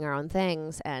like doing our own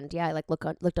things, and yeah, I like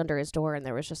looked under his door, and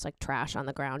there was just like trash on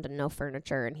the ground and no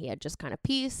furniture, and he had just kind of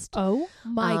pieced. Oh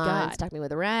my God! Stuck me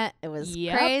with a rent. It was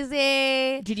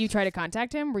crazy. Did you try to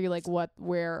contact him? Were you like, what?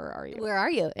 Where are you? Where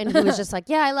are you? And he was just like,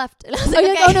 yeah, I left. And I was like,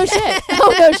 okay. Oh no shit!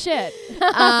 Oh no shit!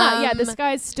 Yeah, the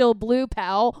sky's still blue,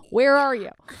 pal. Where are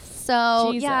you? So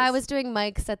Jesus. yeah, I was doing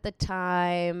mics at the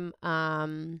time.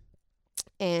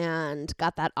 and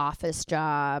got that office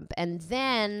job. And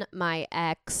then my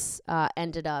ex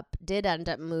ended up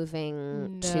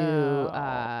moving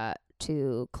to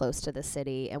close to the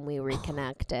city, and we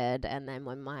reconnected. And then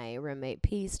when my roommate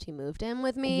pieced, he moved in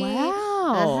with me.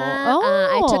 Wow.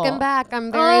 I took him back.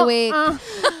 I'm very weak.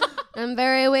 I'm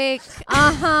very weak.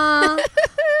 No,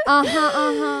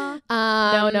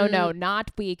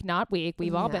 not weak.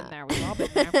 We've all been there.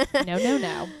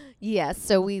 No. Yes,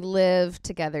 so we lived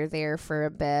together there for a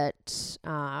bit,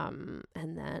 and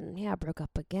then broke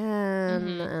up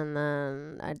again, and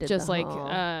then I did just the like whole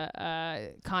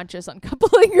conscious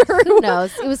uncoupling her. Who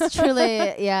knows? It was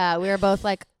truly we were both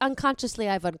like, unconsciously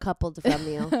I've uncoupled from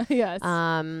you. Yes.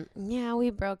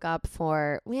 We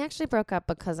actually broke up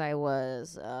because I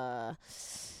was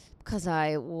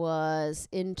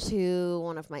into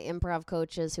one of my improv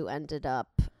coaches who ended up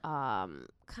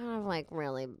kind of like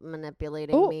really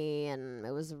manipulating me, and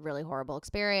it was a really horrible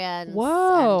experience.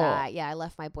 Whoa. And I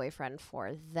left my boyfriend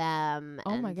for them.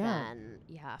 Oh and my God. then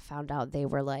found out they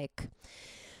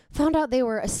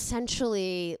were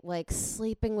essentially like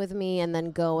sleeping with me and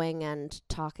then going and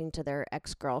talking to their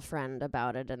ex-girlfriend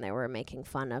about it, and they were making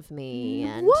fun of me.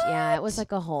 And it was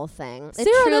like a whole thing. Sarah,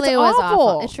 it truly that's was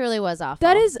awful. It truly was awful.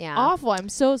 That is awful. I'm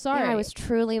so sorry. Yeah, I was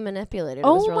truly manipulated. It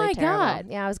Oh was really my terrible. God.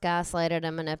 Yeah, I was gaslighted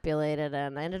and manipulated,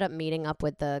 and I ended up meeting up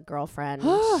with the girlfriend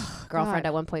God.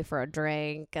 at one point for a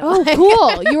drink. And Oh,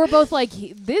 cool. You were both like,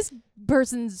 this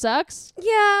person sucks.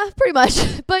 Yeah, pretty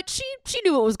much. But she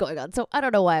knew what was going on, so I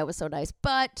don't know why I was so nice.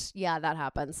 But yeah, that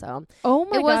happened. So Oh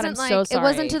my God, I'm so sorry. It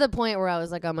wasn't to the point where I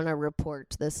was like, I'm gonna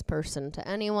report this person to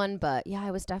anyone. But yeah,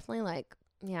 I was definitely like,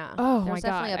 Oh there my was God.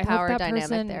 definitely I a hope power that dynamic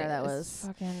person there that is was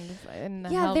fucking in the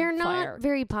they're hellfire. not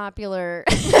very popular.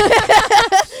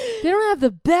 They don't have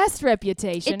the best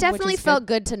reputation. It definitely which is felt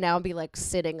good to now be like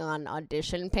sitting on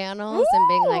audition panels and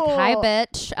being like, "Hi,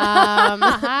 bitch.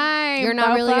 Hi, you're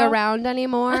not really mofo." around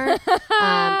anymore."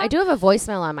 I do have a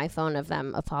voicemail on my phone of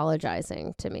them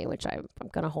apologizing to me, which I'm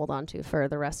gonna hold on to for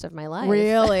the rest of my life.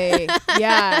 Really?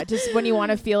 Yeah. Just when you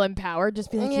want to feel empowered, just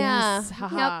be like, Yeah. yes,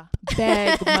 haha,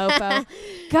 beg, mofo.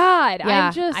 God,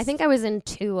 Yeah, I think I was in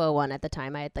 201 at the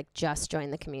time. I had like just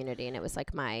joined the community, and it was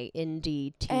like my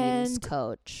indie teams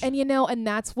coach. And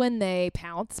that's when they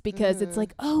pounce, because it's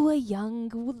like, oh, a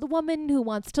young woman who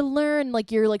wants to learn.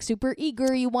 Like, you're like super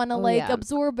eager. You want to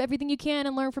absorb everything you can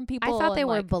and learn from people. I thought they and,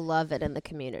 were like, beloved in the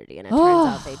community, and it turns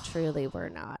out they truly were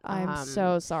not. I'm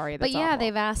so sorry. That's but yeah, awful.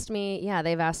 they've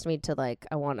asked me to like,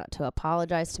 I want to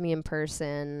apologize to me in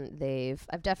person.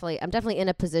 I'm definitely in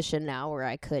a position now where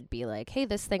I could be like, hey,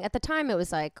 this thing. At the time, it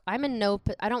was like, I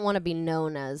don't want to be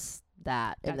known as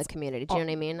that in the community. Do you know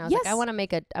what I mean? I was like, I want to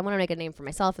make a name for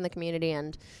myself in the community,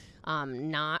 and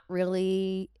not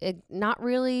really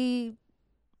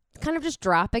kind of just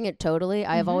dropping it totally.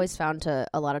 I've always found to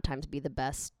a lot of times be the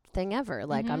best thing ever.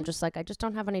 Like, I'm just like, I just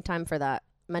don't have any time for that,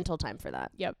 mental time for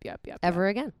that. Yep. Ever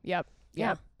again. Yep.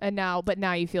 Yeah. And now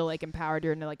you feel like empowered.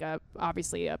 You're in like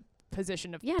obviously a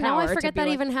position of power. Now I forget that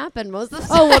even happened most of the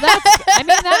time. Oh, well,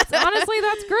 that's honestly,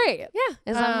 that's great.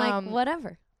 Yeah. I'm like,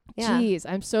 whatever. Yeah. Jeez,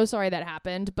 I'm so sorry that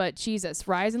happened, but Jesus,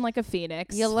 rising like a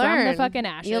phoenix. You learn. From the fucking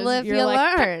ashes. You live, You're you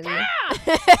like, learn.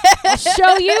 I'll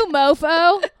show you,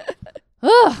 mofo.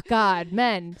 Oh, God,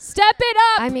 men. Step it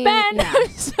up, I mean, Ben. yeah. I'm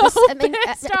so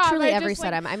pissed off. Truly I every just,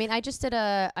 set. I mean, I just did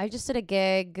a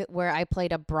gig where I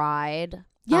played a bride.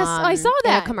 Yes, I saw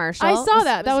that. In a commercial. I saw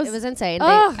that. It was insane.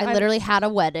 Ugh, I literally had a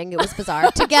wedding. It was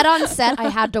bizarre. To get on set, I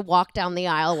had to walk down the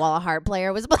aisle while a harp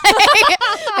player was playing.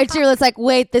 I truly was like,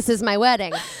 wait, this is my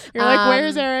wedding. You're like,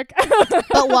 where's Eric?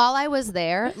 But while I was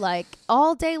there, like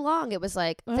all day long, it was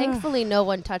like, thankfully no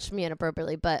one touched me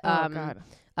inappropriately, but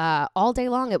all day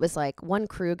long it was like one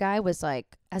crew guy was like,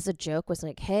 as a joke, was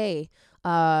like, hey,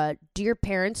 do your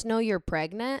parents know you're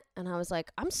pregnant? And I was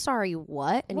like, I'm sorry,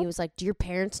 what? And he was like, do your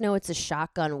parents know it's a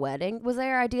shotgun wedding? Was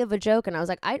their idea of a joke? And I was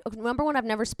like, I remember when I've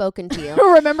never spoken to you.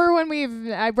 Remember when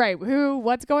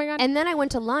what's going on? And then I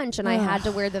went to lunch, and I had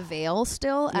to wear the veil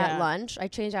still at lunch. I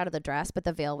changed out of the dress, but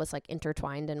the veil was like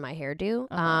intertwined in my hairdo.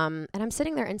 And I'm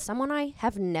sitting there, and someone I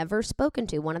have never spoken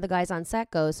to, one of the guys on set,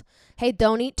 goes, hey,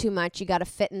 don't eat too much. You got to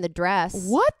fit in the dress.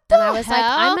 What the hell? And I was like,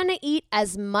 I'm going to eat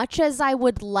as much as I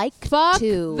would like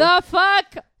to. The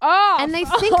fuck off. And they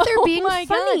think they're being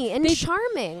funny God. and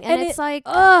charming. And it's like,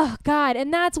 oh God.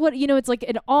 And that's what, it's like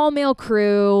an all male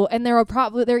crew, and they're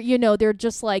they're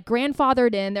just like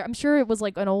grandfathered in there. I'm sure it was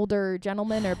like an older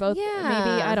gentleman or both. Yeah.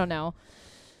 Maybe, I don't know.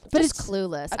 But just it's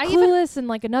clueless. Clueless and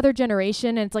like another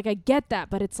generation. And it's like, I get that,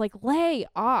 but it's like, lay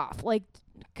off. Like,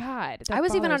 God. I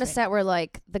was even on a set where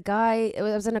like the guy, I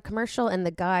was in a commercial, and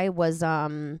the guy was,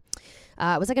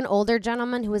 it was like an older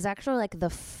gentleman who was actually like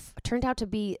turned out to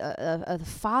be a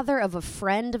father of a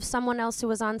friend of someone else who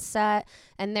was on set.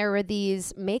 And there were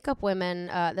these makeup women,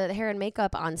 the hair and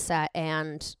makeup on set.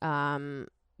 And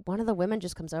one of the women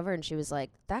just comes over and she was like,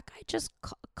 that guy just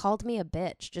called me a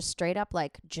bitch. Just straight up,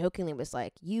 like, jokingly was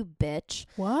like, you bitch.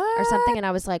 What? Or something. And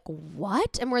I was like,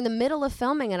 what? And we're in the middle of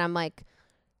filming and I'm like,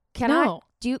 can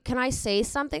I say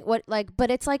something? What, like, but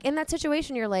it's like in that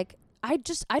situation, you're like, I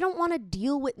don't want to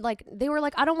deal with, like, they were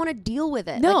like, I don't want to deal with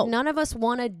it. No. Like, none of us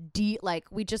want to like,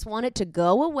 we just want it to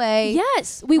go away.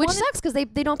 Yes. Which sucks because they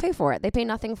don't pay for it. They pay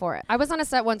nothing for it. I was on a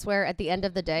set once where at the end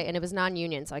of the day, and it was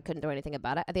non-union, so I couldn't do anything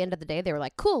about it. At the end of the day, they were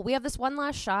like, cool, we have this one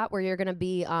last shot where you're going to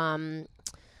be,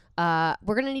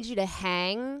 we're going to need you to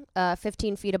hang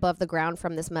 15 feet above the ground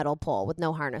from this metal pole with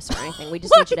no harness or anything. We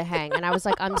just need you to hang. And I was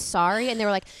like, I'm sorry. And they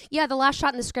were like, yeah, the last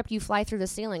shot in the script, you fly through the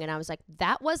ceiling. And I was like,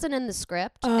 that wasn't in the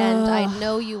script. And I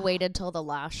know you waited till the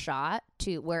last shot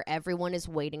to where everyone is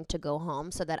waiting to go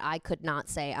home so that I could not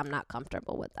say I'm not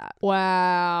comfortable with that.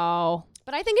 Wow.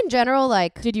 But I think in general,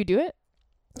 like... Did you do it?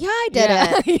 Yeah, I did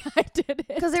it. Yeah, I did it.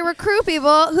 Because they were crew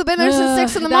people who've been there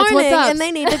since 6 in the morning and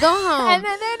they need to go home. And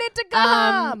then they need to go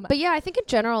home. But yeah, I think in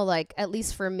general, like, at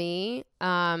least for me,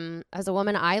 as a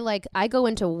woman, I go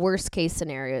into worst case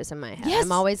scenarios in my head. Yes.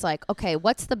 I'm always like, okay,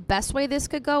 what's the best way this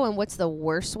could go and what's the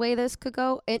worst way this could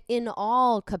go in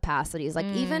all capacities. Like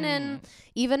even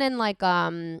in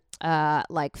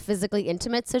like physically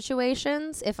intimate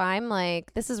situations, if I'm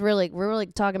like, we're really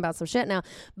talking about some shit now,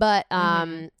 but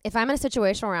if I'm in a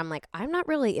situation where I'm like, I'm not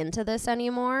really into this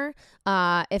anymore,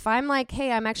 if I'm like,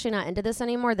 hey, I'm actually not into this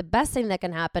anymore, the best thing that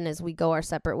can happen is we go our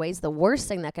separate ways. The worst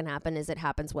thing that can happen is it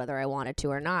happens whether I want it to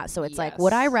or not. So it's like,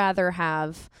 would I rather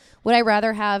have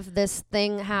this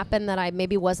thing happen that I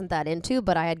maybe wasn't that into,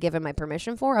 but I had given my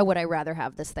permission for, or would I rather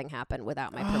have this thing happen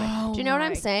without my permission? Do you know what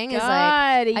I'm saying? Is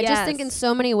like, I just think in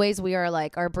so many ways we are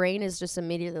like, our brain is just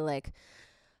immediately like,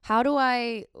 how do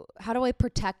I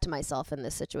protect myself in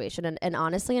this situation? And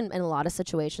honestly, in a lot of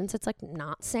situations, it's like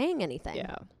not saying anything.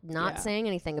 Yeah. Not saying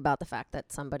anything about the fact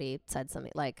that somebody said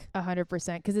something, like 100%.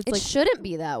 Because it's it like, shouldn't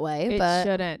be that way. It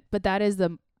shouldn't. But that is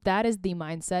the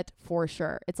mindset for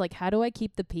sure. It's like, how do I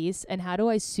keep the peace and how do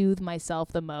I soothe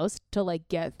myself the most to like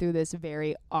get through this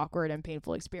very awkward and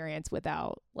painful experience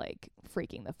without like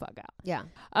freaking the fuck out? Yeah.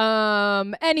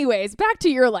 Anyways, back to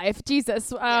your life.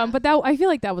 Jesus. But that, I feel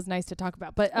like that was nice to talk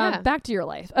about. But back to your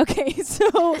life. Okay.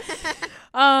 So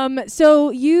so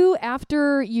you,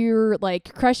 after you're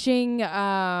like crushing,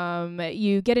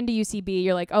 you get into UCB,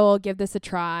 you're like, oh, I'll give this a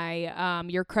try.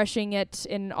 You're crushing it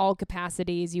in all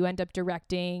capacities. You end up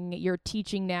directing. You're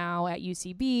teaching now at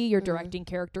UCB. You're directing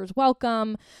Characters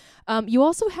Welcome. You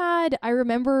also had, I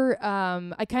remember,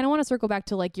 I kind of want to circle back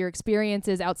to like your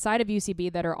experiences outside of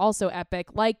UCB that are also epic,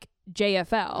 like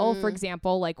JFL, for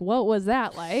example. Like, what was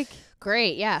that like?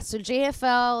 Great. Yeah. So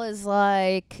JFL is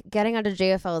like, getting onto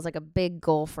JFL is like a big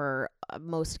goal for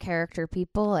most character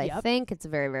people. I think it's a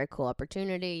very, very cool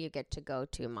opportunity. You get to go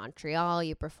to Montreal.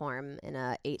 You perform in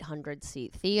a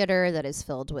 800-seat theater that is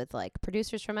filled with like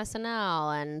producers from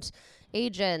SNL and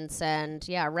agents and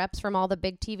reps from all the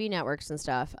big TV networks and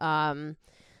stuff.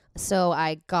 So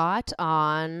I got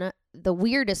on the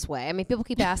weirdest way. I mean, people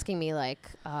keep asking me like,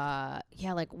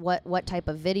 like what type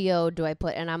of video do I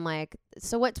put? And I'm like,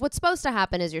 so what's supposed to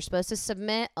happen is you're supposed to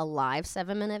submit a live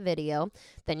 7-minute video,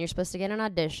 then you're supposed to get an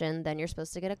audition, then you're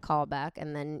supposed to get a callback,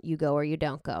 and then you go or you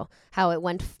don't go. How it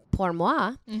went pour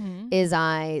moi is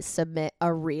I submit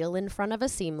a reel in front of a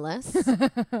Seamless,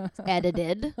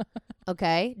 edited,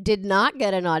 okay, did not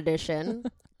get an audition,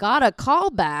 got a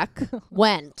callback,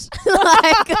 went.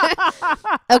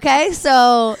 Okay,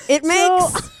 so it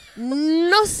makes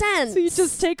no sense. So you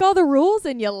just take all the rules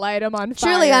and you light them on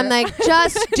fire. Truly, I'm like,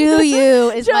 just do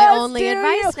you is my only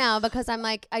advice now, because I'm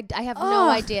like, I have no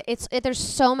idea. There's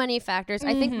so many factors.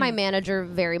 I think my manager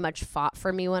very much fought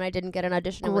for me when I didn't get an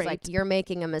audition and was like, you're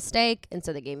making a mistake. And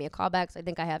so they gave me a callback. So I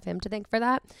think I have him to thank for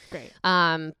that. Great.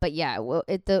 But yeah, well,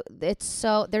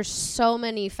 there's so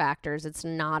many factors. It's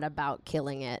not about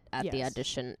killing it at the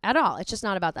audition at all. It's just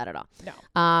not about that at all.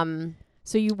 No.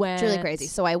 So you went. It's really crazy.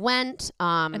 So I went.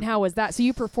 And how was that? So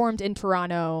you performed in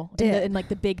Toronto, in like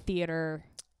the big theater.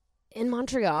 In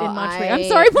Montreal. I'm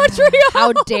sorry, Montreal.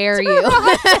 How dare you?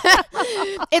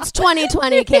 It's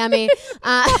 2020, Cammie.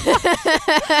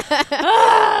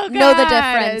 Oh, know the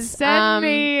difference.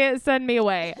 Send me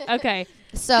away. Okay.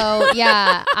 So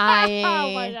yeah,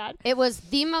 oh my God. It was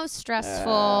the most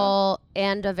stressful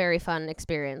and a very fun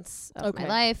experience of my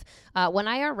life. When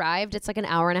I arrived, it's like an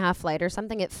hour and a half flight or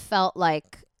something. It felt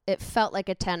like it felt like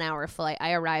a 10-hour flight.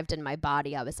 I arrived in my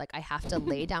body. I was like, I have to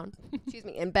lay down, excuse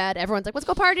me, in bed. Everyone's like, let's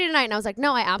go party tonight. And I was like,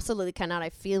 no, I absolutely cannot. I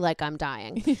feel like I'm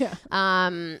dying. Yeah.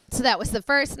 So that was the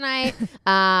first night.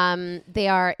 They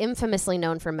are infamously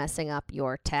known for messing up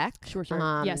your tech. Sure.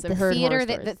 Yes, the I've heard theater,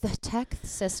 horror the tech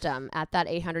system at that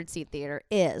 800-seat theater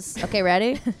is, okay,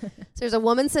 ready? So there's a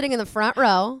woman sitting in the front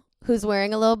row who's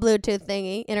wearing a little Bluetooth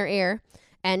thingy in her ear.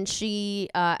 And she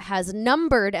has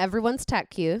numbered everyone's tech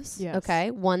cues,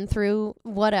 okay, 1 through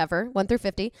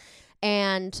 50.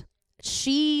 And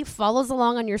she follows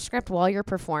along on your script while you're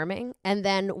performing. And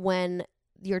then when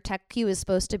your tech cue is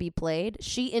supposed to be played,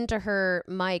 she into her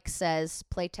mic says,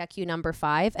 play tech cue number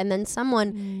 5. And then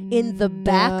someone in the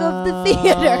back of the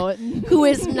theater who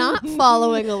is not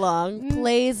following along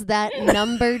plays that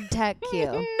numbered tech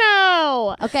cue.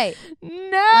 No. Okay.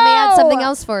 No. Let me add something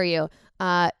else for you.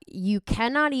 You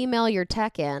cannot email your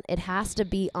tech in. It has to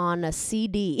be on a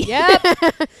CD. Yep.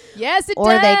 Yes, it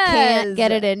or does. they can't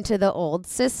get it into the old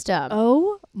system.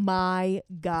 Oh my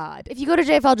God. If you go to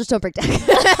JFL, just don't break tech.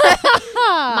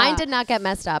 Mine did not get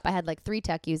messed up. I had like 3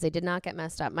 tech cues. They did not get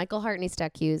messed up. Michael Hartney's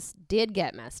tech cues did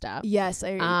get messed up. Yes,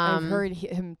 I've heard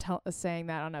him saying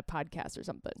that on a podcast or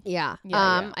something. Yeah.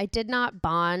 Yeah. I did not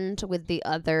bond with the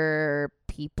other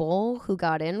people who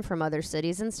got in from other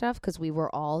cities and stuff because we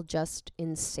were all just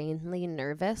insanely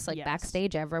nervous. Like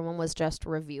backstage, everyone was just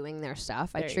reviewing their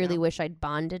stuff. I truly wish I'd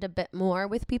bonded a bit more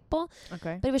with people.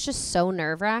 Okay. But it was just so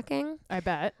nerve-wracking. I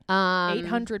bet.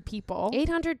 800 people.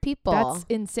 800 people. That's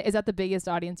insane. Is that the biggest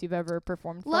audience you've ever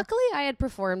performed for? Luckily, I had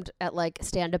performed at like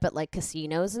stand-up at like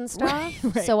casinos and stuff.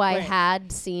 Right, so I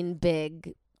had seen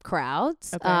big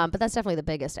crowds. Okay. But that's definitely the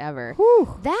biggest ever.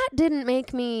 Whew. That didn't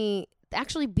make me...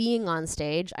 Actually being on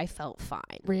stage, I felt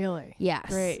fine. Really? Yes.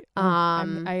 Great.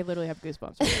 I literally have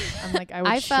goosebumps. I'm like, I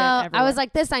would shit I everywhere. was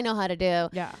like, this I know how to do.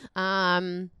 Yeah.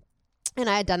 And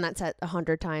I had done that set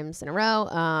 100 times in a row.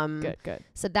 Good.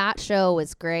 So that show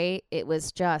was great. It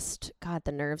was just, God,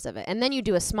 the nerves of it. And then you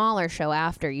do a smaller show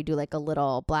after. You do like a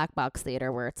little black box theater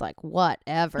where it's like,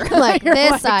 whatever. Like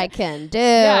this I can do.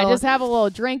 Yeah, just have a little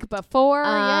drink before.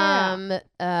 Yeah,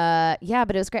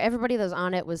 but it was great. Everybody that was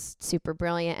on it was super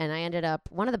brilliant. And I ended up,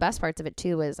 one of the best parts of it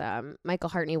too was Michael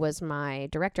Hartney was my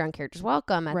director on Characters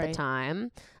Welcome at the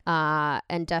time.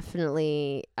 And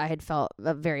definitely I had felt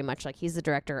very much like he's the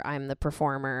director, I'm the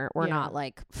performer. We're not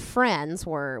like friends,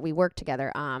 we work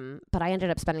together. But I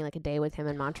ended up spending like a day with him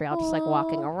in Montreal, just like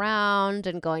walking around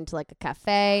and going to like a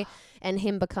cafe, and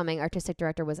him becoming artistic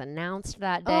director was announced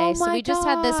that day. So we just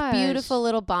had this beautiful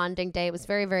little bonding day. It was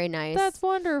very, very nice. That's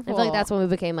wonderful. I feel like that's when we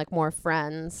became like more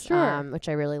friends, which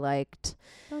I really liked.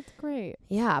 That's great.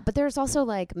 Yeah. But there's also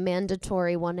like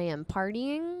mandatory 1 a.m.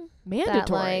 partying. Mandatory? That,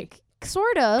 like,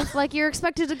 sort of like you're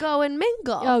expected to go and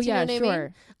mingle. Oh, do you yeah, know what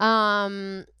I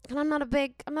mean? And I'm not a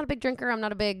big drinker. I'm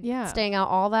not a big staying out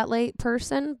all that late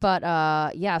person. But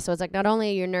so it's like not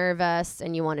only you're nervous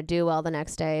and you want to do well the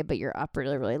next day, but you're up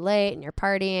really, really late and you're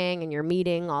partying and you're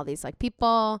meeting all these like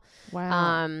people.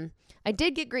 Wow. I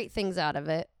did get great things out of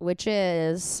it, which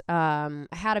is I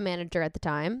had a manager at the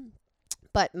time.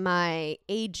 But my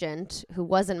agent, who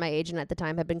wasn't my agent at the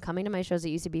time, had been coming to my shows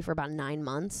at UCB for about 9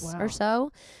 months or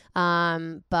so.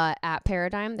 But at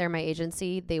Paradigm, they're my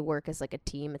agency. They work as like a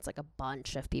team. It's like a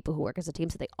bunch of people who work as a team.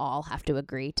 So they all have to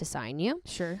agree to sign you.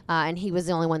 Sure. And he was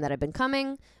the only one that had been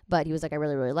coming. But he was like, I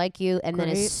really, really like you. And then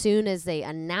as soon as they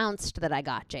announced that I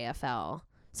got JFL...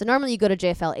 So normally you go to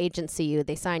JFL agency,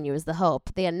 they sign you as the hope.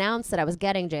 They announced that I was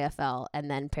getting JFL,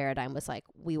 and then Paradigm was like,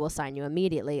 we will sign you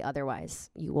immediately. Otherwise,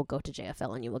 you will go to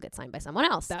JFL and you will get signed by someone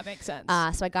else. That makes sense.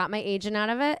 So I got my agent out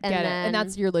of it. And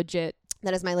that's your legit.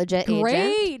 That is my legit agent.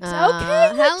 Great.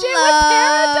 Okay, legit with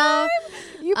Paradigm.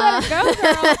 You better go,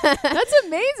 girl. That's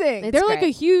amazing. They're like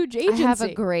a huge agency. I have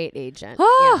a great agent.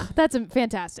 Oh, that's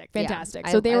fantastic. Fantastic.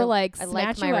 Yeah. So they were like, I snatch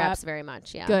liked my you reps up. very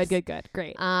much. Yeah. Good.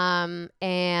 Great.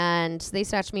 And they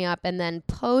snatched me up, and then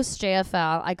post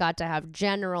JFL, I got to have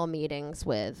general meetings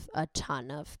with a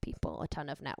ton of people, a ton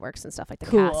of networks and stuff like the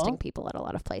casting people at a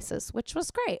lot of places, which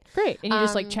was great. Great. And you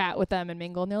just like chat with them and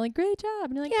mingle, and they're like, great job.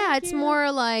 And you're like, yeah, it's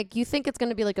more like you think it's going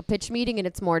to be like a pitch meeting, and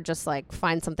it's more just like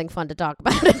find something fun to talk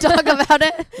about and talk about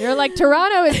it. You're like,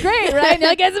 Toronto is great, right? And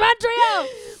you're like, it's Montreal.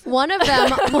 One of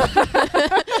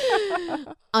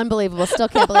them, unbelievable, still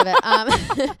can't believe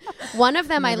it. One of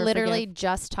them, Never I literally forget.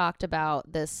 just talked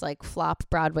about this like flop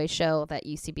Broadway show that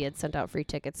UCB had sent out free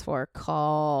tickets for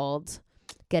called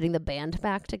Getting the Band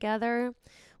Back Together,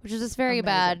 which is this very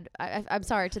Amazing. bad. I'm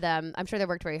sorry to them. I'm sure they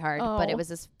worked very hard, but Oh. it was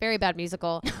this very bad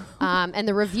musical. And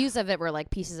the reviews of it were like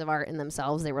pieces of art in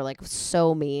themselves. They were like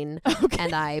so mean. Okay.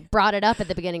 And I brought it up at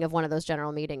the beginning of one of those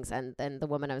general meetings, and then the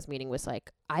woman I was meeting was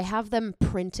like, I have them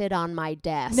printed on my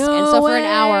desk. No and so for an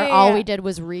hour, all way. we did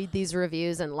was read these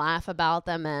reviews and laugh about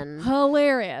them. And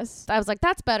Hilarious. I was like,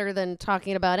 that's better than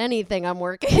talking about anything I'm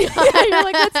working You're on.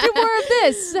 like, let's do more of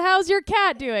this. How's your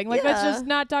cat doing? Like, let's Yeah. just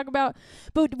not talk about.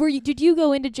 But did you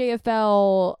go into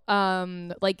JFL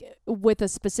like with a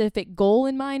specific goal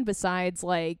in mind besides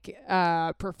like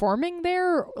performing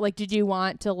there? Like, did you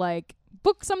want to like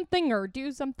book something or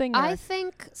do something? Or? I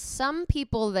think some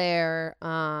people there,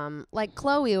 like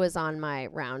Chloe was on my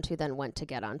round, who then went to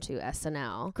get onto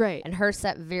SNL. Great. And her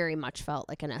set very much felt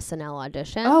like an SNL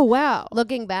audition. Oh wow.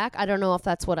 Looking back, I don't know if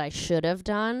that's what I should have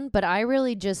done, but I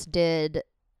really just did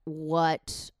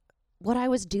what I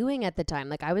was doing at the time.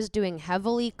 Like I was doing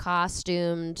heavily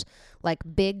costumed, like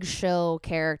big show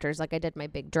characters. Like I did my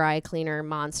big dry cleaner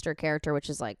monster character, which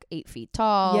is like 8 feet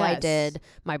tall. I Yes. did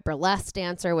my burlesque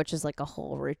dancer, which is like a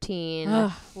whole routine.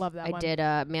 Ugh, love that I one. did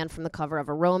a man from the cover of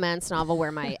a romance novel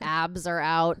where my abs are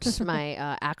out, my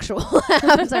actual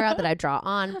abs are out that I draw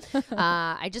on.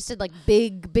 I just did like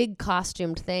big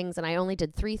costumed things, and I only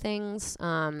did 3 things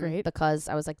Great. because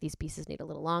I was like, these pieces need a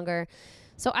little longer.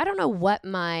 So I don't know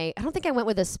I don't think I went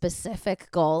with a specific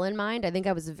goal in mind. I think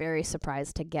I was very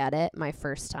surprised to get it my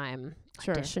first time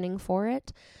Sure. auditioning for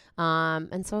it.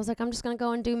 And so I was like, I'm just going to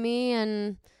go and do me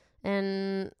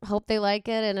and hope they like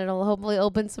it, and it'll hopefully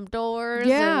open some doors.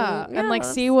 Yeah, and like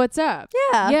that's- see what's up.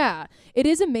 Yeah. Yeah, it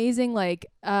is amazing. Like,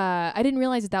 I didn't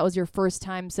realize that was your first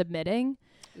time submitting.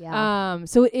 Yeah.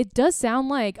 So it does sound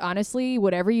like, honestly,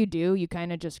 whatever you do, you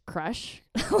kind of just crush,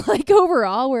 like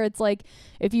overall, where it's like,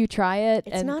 if you try it,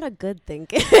 It's and not a good thing.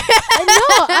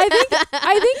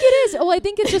 I think it is. Well, I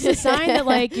think it's just a sign that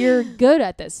like you're good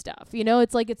at this stuff. You know,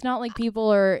 it's like, it's not like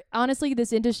people are, honestly,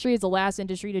 this industry is the last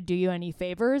industry to do you any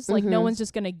favors. Like no Mhm. one's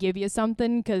just going to give you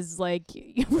something because like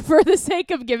for the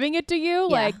sake of giving it to you,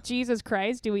 Yeah. like Jesus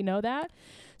Christ, do we know that?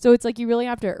 So it's like, you really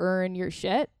have to earn your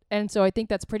shit. And so I think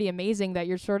that's pretty amazing that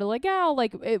you're sort of like, yeah,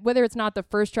 like whether it's not the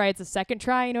first try, it's the second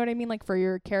try. You know what I mean? Like for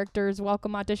your character's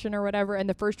welcome audition or whatever. And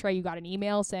the first try, you got an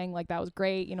email saying like, that was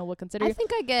great. You know, we'll consider you.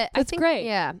 That's great.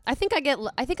 Yeah. I think I get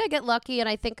lucky, and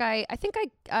I think I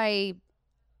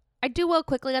do well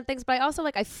quickly on things, but I also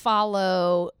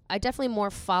I definitely more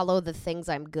follow the things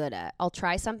I'm good at. I'll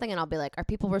try something and I'll be like, are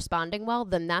people responding well?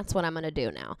 Then that's what I'm going to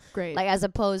do now. Great. Like, as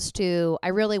opposed to, I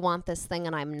really want this thing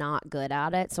and I'm not good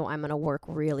at it, so I'm going to work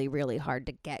really, really hard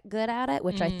to get good at it,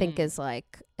 which I think is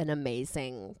like an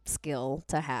amazing skill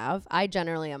to have. I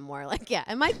generally am more like, yeah,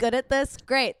 am I good at this?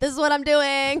 Great. This is what I'm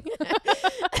doing.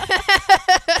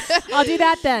 I'll do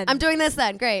that then. I'm doing this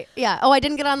then. Great. Yeah. Oh, I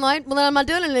didn't get online? Well, then I'm not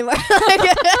doing it anymore.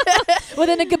 well,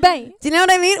 then a goodbye. Do you know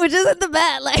what I mean? Which isn't the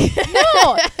best. Like,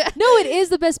 No, it is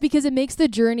the best because it makes the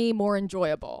journey more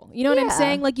enjoyable. You know what I'm Yeah.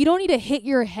 saying? Like, you don't need to hit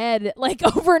your head like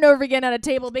over and over again at a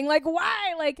table being like,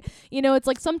 why? Like, you know, it's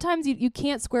like sometimes you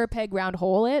can't square peg round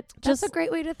hole it. Just a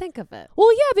great way to think of it.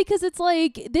 Well, yeah, because it's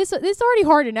like this already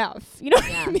hard enough. You know what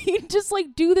Yeah. I mean? Just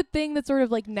like do the thing that sort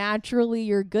of like naturally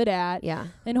you're good at. Yeah.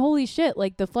 And holy shit,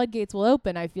 like the floodgates will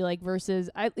open, I feel like, versus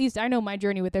at least I know my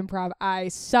journey with improv. I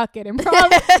suck at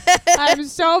improv. I'm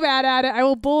so bad at it. I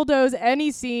will bulldoze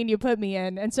any scene you put me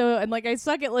in. And like I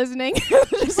suck at listening.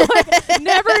 Just like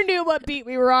never knew what beat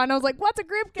we were on. I was like, what's a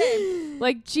group game?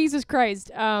 Like Jesus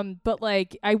Christ. But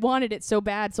like I wanted it so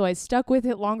bad, so I stuck with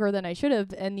it longer than I should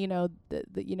have. And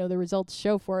the results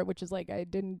show for it, which is like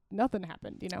nothing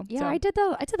happened, you know. Yeah, So, I did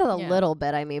that a Yeah. little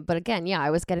bit. I mean, but again, yeah, I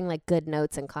was getting like good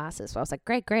notes in classes. So I was like,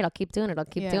 great, I'll keep doing it. I'll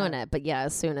keep Yeah. doing it. But yeah,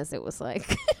 as soon as it was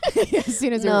like, as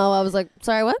soon as no, I was like,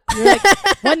 sorry, what? you're like,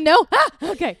 one no? Ah,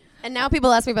 okay. And now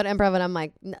people ask me about improv, and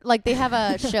I'm like they have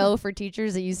a show for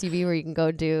teachers at UCB where you can go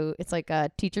do, it's like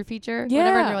a teacher feature, whatever.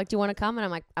 Yeah. And they're like, do you want to come? And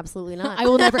I'm like, absolutely not. I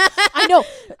will never. I know.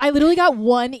 I literally got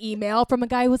one email from a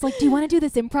guy who was like, "Do you want to do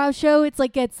this improv show? It's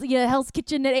like Hell's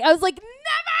Kitchen." I was like,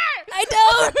 "Never." I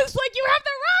don't. I was like, "You have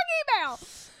the wrong email."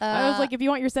 I was like, "If you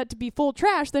want your set to be full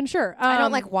trash, then sure." I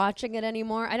don't like watching it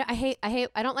anymore. I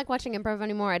don't like watching improv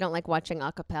anymore. I don't like watching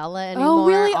a cappella anymore.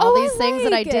 really? All Oh, these I things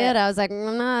that I like did, it. I was like,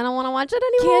 no, I don't want to watch it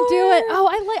anymore. Can't do it.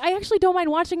 Oh, I actually don't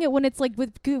mind watching it when it's like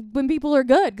when people are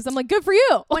good, because I'm like, good for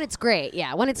you. When it's great,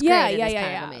 yeah. When it's Yeah, great, yeah, it's yeah,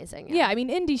 kind yeah. of amazing. Yeah, I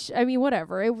mean I mean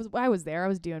whatever. I was there. I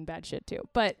was doing bad shit too.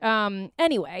 But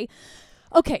anyway,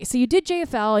 okay, so you did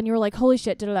JFL and you were like, holy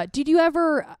shit, da-da-da. Did you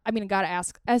ever, I mean, I gotta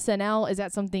ask, SNL, is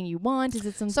that something you want? Is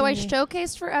it something So I you-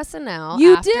 showcased for SNL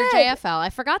You after did? JFL. I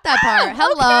forgot that part.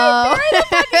 Hello.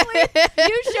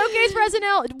 You showcased for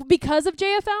SNL because of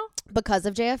JFL? Because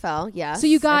of JFL, yes. So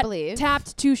you I got believe.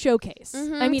 tapped to Showcase.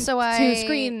 Mhm. I mean, So to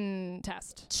screen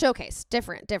test. Showcase,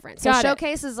 different. So Got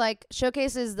it.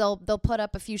 showcases they'll put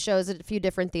up a few shows at a few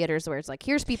different theaters where it's like,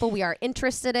 here's people we are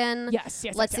interested in. Yes.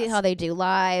 Let's see how they do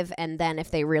live, and then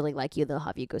if they really like you, they'll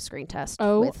have you go screen test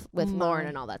with Lauren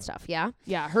and all that stuff. Yeah.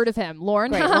 Yeah, heard of him.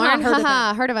 Lauren. Great. Lauren,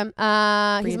 heard of him.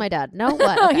 He's my dad. No,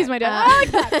 what? Okay. He's my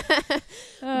dad.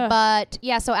 But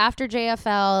yeah, so after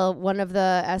JFL, one of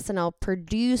the SNL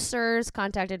producers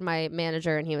contacted my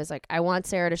manager, and he was like, I want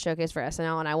Sarah to showcase for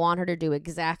SNL, and I want her to do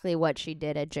exactly what she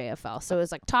did at JFL. So it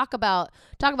was like, talk about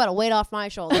a weight off my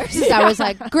shoulders. I was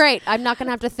like, great, I'm not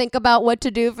gonna have to think about what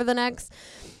to do for the next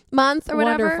month or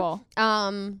whatever. Wonderful.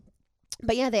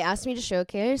 But yeah, they asked me to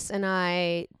showcase, and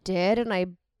I did, and I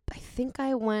think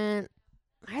I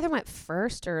either went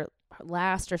first or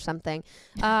last or something,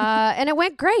 and it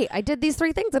went great. I did these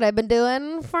 3 things that I've been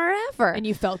doing forever, And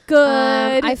you felt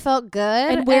good. I felt good.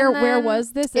 And where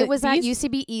was this? It was at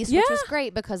UCB East, Yeah. which was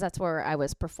great because that's where I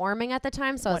was performing at the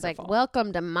time. So I was Wonderful. like,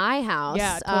 welcome to my house.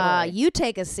 Yeah, totally. You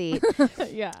take a seat.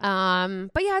 Yeah.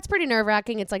 But yeah, it's pretty nerve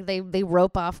wracking. It's like they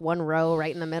rope off one row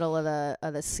right in the middle of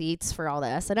the seats for all the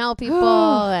SNL people,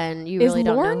 and you really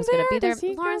don't know Lauren who's going to be there. Does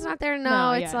he Lauren's go? not there. No,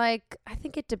 No, it's yeah. like, I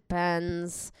think it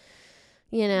depends.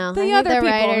 You know, The I think other the people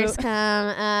writers who- come.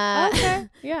 Okay.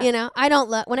 Yeah. You know, I don't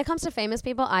when it comes to famous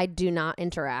people, I do not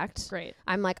interact. Great.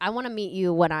 I'm like, I want to meet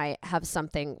you when I have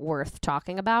something worth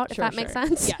talking about, Sure, if that makes sure.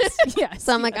 sense. Yes. Yes.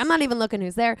 So I'm like, I'm not even looking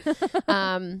who's there.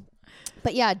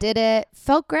 But yeah, did it.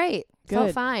 Felt great. Felt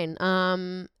Good. fine.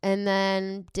 And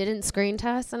then didn't screen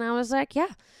test, and I was like, yeah,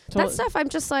 that stuff. I'm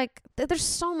just like, there's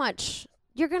so much.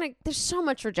 There's so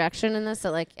much rejection in this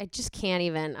that like I just can't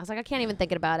even. I was like, I can't even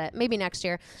think about it. Maybe next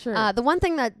year. Sure. The one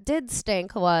thing that did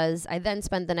stink was I then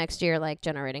spent the next year like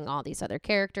generating all these other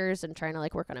characters and trying to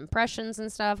like work on impressions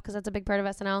and stuff because that's a big part of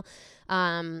SNL.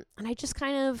 And I just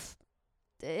kind of,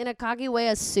 in a cocky way,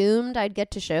 assumed I'd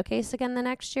get to showcase again the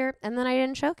next year, and then I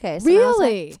didn't showcase. And I was like,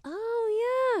 Really?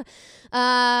 oh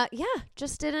yeah, yeah,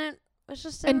 just didn't. It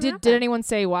just didn't And did happen. anyone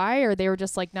say why, or they were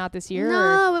just like not this year? Or?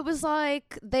 No, it was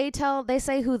like they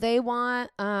say who they want.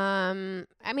 I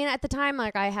mean, at the time,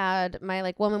 like I had my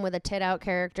like woman with a tit out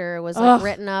character was like Ugh.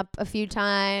 written up a few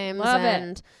times, Love it.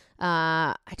 and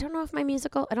I don't know if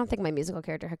I don't think my musical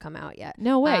character had come out yet.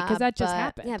 No way, because that just but-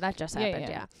 happened. Yeah, that just Yeah, happened. yeah.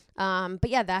 Yeah. But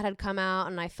yeah, that had come out,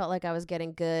 and I felt like I was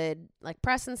getting good like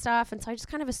press and stuff, and so I just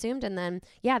kind of assumed. And then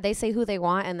yeah, they say who they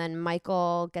want, and then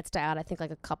Michael gets to add I think like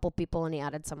a couple people, and he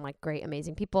added some like great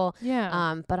amazing people.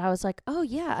 Yeah. But I was like, oh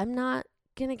yeah, I'm not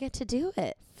gonna get to do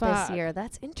it Fuck. this year.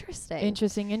 That's interesting.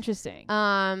 Interesting.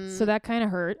 So So that kind of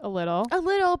hurt a little. a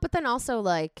little, but then also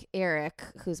like Eric,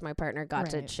 who's my partner, got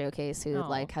to Right. showcase, who Aw.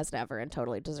 like has never and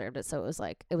totally deserved it. So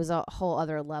it was a whole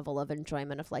other level of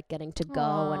enjoyment of like getting to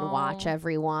go and watch Aw.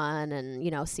 everyone and, you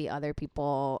know, see other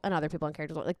people and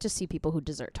characters, like just see people who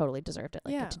totally deserved it,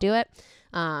 like Yeah. get to do it.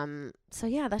 So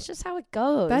yeah, that's just how it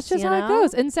goes. That's just you how know? it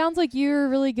goes. And sounds like you're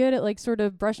really good at like sort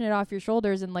of brushing it off your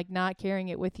shoulders and like not carrying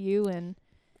it with you. And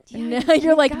Yeah, now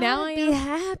you're like, gotta now I be am.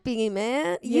 happy,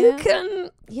 man. Yeah.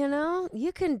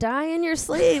 You can die in your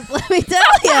sleep. Let me tell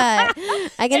you.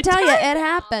 I can tell you, it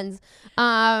happens.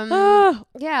 Oh,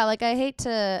 Yeah, like I hate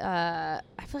to.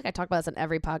 I feel like I talk about this on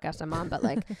every podcast I'm on, but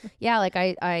like, yeah, like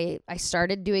I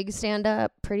started doing stand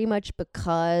up pretty much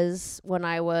because when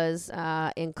I was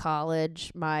in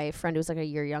college, my friend who was like a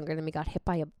year younger than me got hit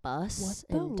by a bus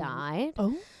What and the- died. oh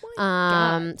my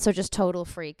God. So just total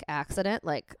freak accident,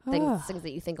 like Ugh. things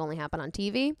that you think only happen on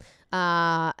TV.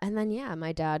 And then yeah,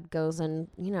 my dad goes and,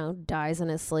 you know, dies in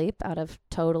his sleep out of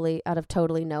totally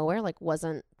nowhere, like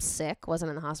wasn't sick, wasn't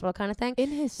in the hospital kind of thing. In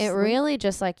his It sleep? really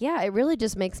just like, yeah, it really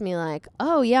just makes me like,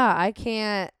 oh yeah, I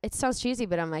can't, it sounds cheesy,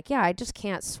 but I'm like, yeah, I just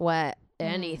can't sweat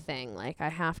anything. Like I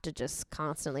have to just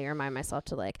constantly remind myself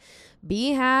to like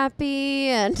be happy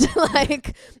and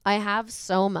like I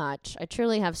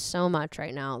truly have so much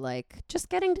right now, like just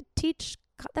getting to teach.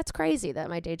 That's crazy that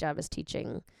my day job is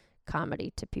teaching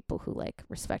comedy to people who like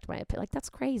respect my opinion. Like that's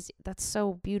crazy. That's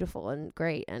so beautiful and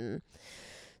great. And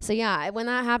so yeah, when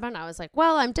that happened, I was like,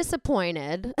 well, I'm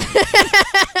disappointed.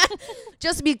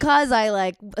 Just because I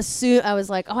like assume I was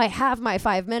like, oh, I have my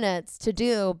 5 minutes to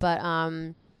do, but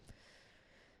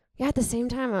yeah, at the same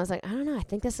time I was like, I don't know, I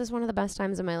think this is one of the best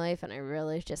times of my life, and I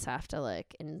really just have to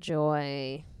like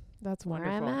enjoy That's where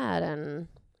wonderful. I'm at. And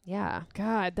yeah,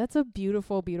 God, that's a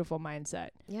beautiful, beautiful mindset.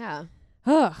 yeah.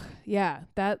 Ugh, yeah,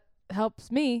 that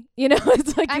helps me. You know,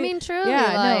 it's like I mean, truly,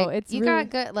 yeah, like, no, it's you really- got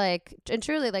good, like, and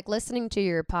truly, like, listening to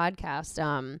your podcast,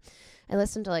 I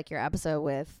listened to, like, your episode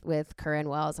with Corinne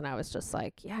Wells, and I was just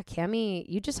like, yeah, Cammie,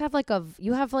 you just have, like,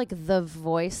 you have, like, the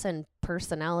voice and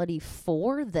personality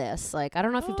for this. Like, I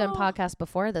don't know if you've done podcasts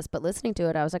before this, but listening to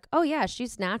it, I was like, oh yeah,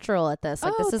 she's natural at this.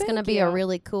 Like, this is going to be a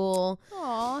really cool,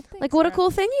 like, what a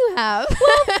cool thing you have.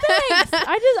 Well, thanks.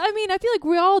 I feel like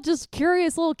we're all just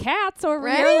curious little cats over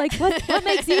here. Like, what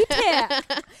makes you tick?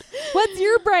 What's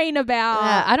your brain about?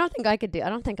 I don't think I could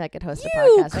host a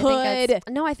podcast.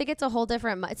 I think it's a whole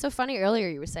different. It's so funny. Earlier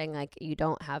you were saying like you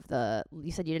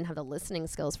said you didn't have the listening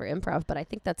skills for improv, but I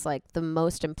think that's like the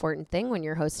most important thing when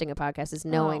you're hosting a podcast is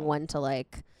knowing when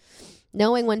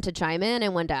to chime in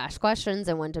and when to ask questions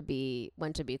and when to be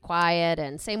quiet,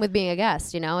 and same with being a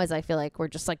guest, as I feel like we're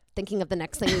just like thinking of the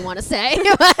next thing we want to say.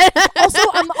 also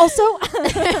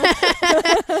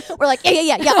we're like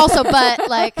yeah also, but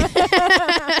like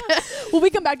will we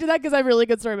come back to that because I have a really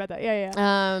good story about that.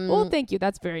 Well, thank you,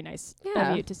 that's very nice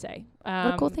of you to say.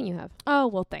 What a cool thing you have. Oh,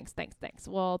 well, thanks.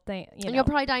 Well, and you'll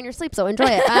probably die in your sleep, so enjoy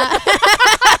it.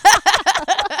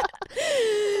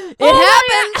 It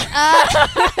happened.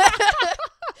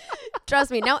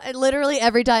 Trust me. No, literally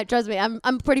every time. Trust me.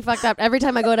 I'm pretty fucked up. Every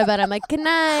time I go to bed, I'm like, good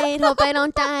night. Hope I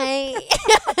don't die.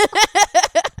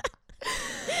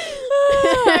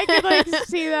 I can like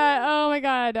see that. Oh my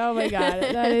god.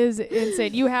 That is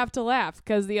insane. You have to laugh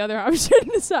because the other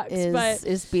option sucks.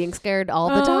 Is being scared all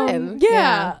the time.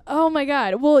 Yeah. Oh my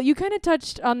god. Well, you kind of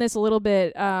touched on this a little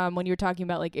bit when you were talking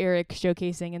about like Eric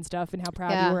showcasing and stuff and how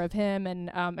proud you were of him. And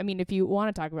I mean, if you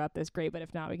want to talk about this, great. But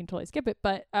if not, we can totally skip it.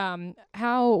 But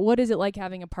what is it like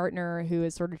having a partner who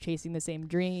is sort of chasing the same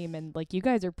dream? And like you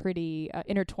guys are pretty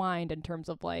intertwined in terms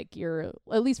of like you're,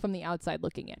 at least from the outside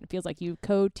looking in, it feels like you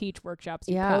co-teach workshops,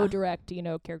 you co-direct,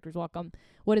 Characters Welcome.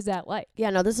 What is that like? Yeah,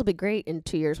 no, this will be great in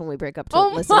 2 years when we break up to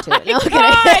listen to it. No, Sarah!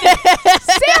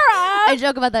 I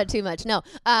joke about that too much. No,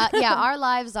 our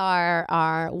lives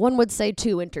are one would say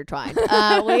too intertwined.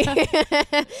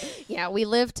 We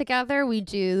live together. We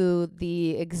do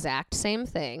the exact same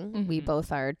thing. Mm-hmm. We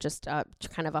both are just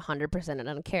kind of 100%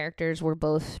 on characters. We're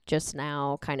both just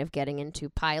now kind of getting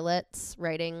into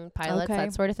writing pilots,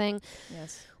 that sort of thing.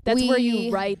 Yes. That's where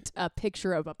you write a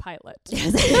picture of a pilot.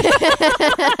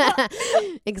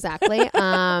 Exactly. With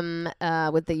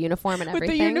the uniform and everything.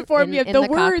 With the uniform, in the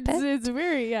words cockpit. Is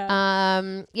very,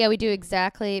 we do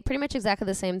pretty much exactly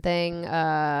the same thing.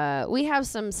 We have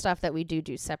some stuff that we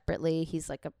do separately. He's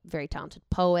like a very talented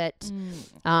poet.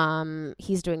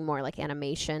 He's doing more like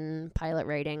animation pilot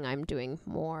writing. I'm doing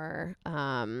more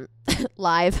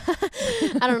live.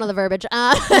 I don't know the verbiage.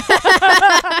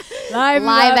 Live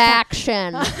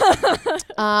action.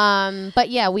 But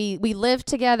yeah, we live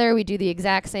together. We do the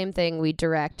exact same thing. We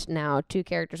direct now 2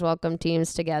 Characters Welcome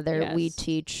teams together.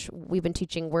 Yes. We've been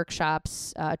teaching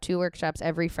workshops, 2 workshops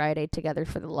every Friday together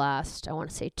for the last, I want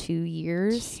to say 2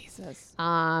 years. Jesus.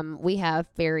 We have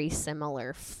very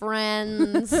similar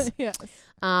friends. Yes.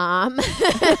 Our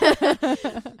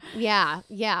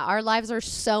lives are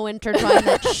so intertwined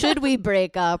that should we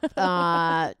break up,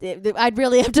 I'd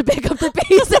really have to pick up the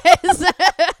pieces.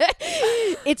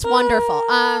 It's wonderful.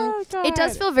 It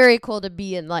does feel very cool to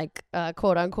be in like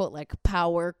quote unquote like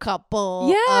power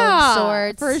couple of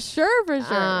sorts. For sure.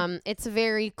 It's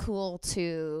very cool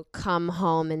to come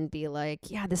home and be like,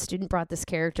 yeah, the student brought this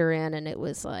character in and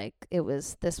this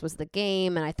was the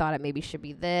game and I thought it maybe should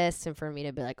be this, and for me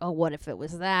to be like, oh, what if it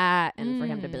was that, and for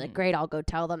him to be like, great, I'll go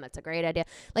tell them, that's a great idea.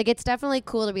 Like, it's definitely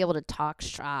cool to be able to talk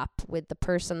shop with the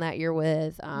person that you're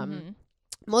with.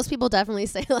 Most people definitely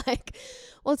say like,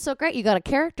 well, it's so great you got a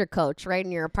character coach right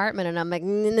in your apartment, and I'm like,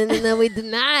 no, we did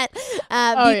not,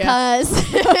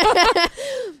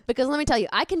 because let me tell you,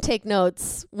 I can take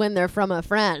notes when they're from a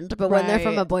friend, but when they're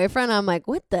from a boyfriend, I'm like,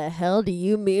 what the hell do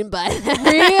you mean by that?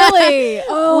 Really?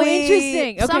 Oh,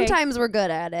 interesting. Okay. Sometimes we're good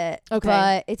at it,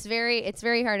 but it's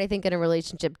very hard, I think, in a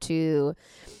relationship to.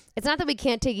 It's not that we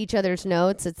can't take each other's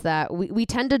notes. It's that we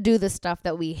tend to do the stuff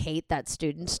that we hate that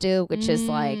students do, which is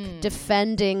like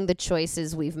defending the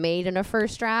choices we've made in a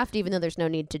first draft, even though there's no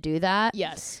need to do that.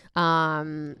 Yes.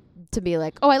 To be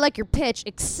like, oh, I like your pitch,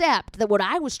 except that what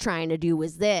I was trying to do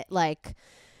was that, like,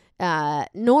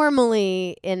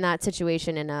 normally in that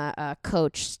situation, in a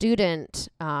coach-student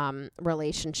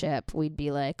relationship, we'd be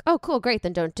like, oh, cool, great,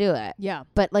 then don't do it. Yeah.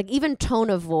 But like even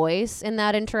tone of voice in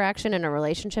that interaction in a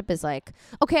relationship is like,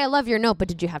 okay, I love your note, but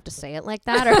did you have to say it like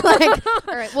that? Or like,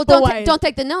 all right, well, don't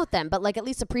take the note then, but like at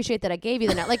least appreciate that I gave you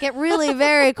the note. Like it really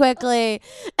very quickly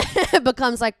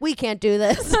becomes like, we can't do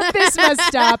this. This must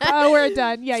stop. Oh, we're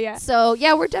done. Yeah. So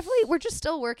yeah, we're just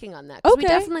still working on that. Okay.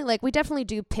 We definitely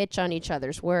do pitch on each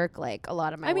other's work. Like a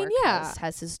lot of my work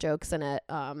has his jokes in it.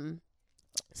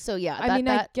 So yeah,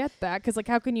 I get that, because like,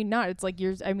 how can you not? It's like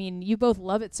you both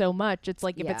love it so much. It's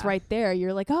like if it's right there,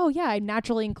 you're like, oh yeah, I'm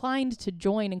naturally inclined to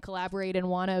join and collaborate and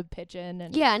want to pitch in.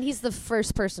 And and he's the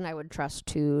first person I would trust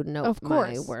to know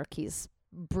my work. He's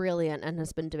brilliant and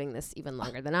has been doing this even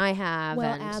longer than I have.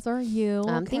 Well, and as are you.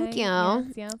 Thank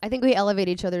you. Yes. I think we elevate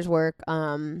each other's work.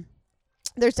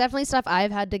 There's definitely stuff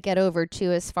I've had to get over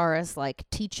too, as far as like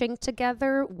teaching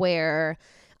together, where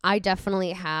I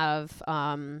definitely have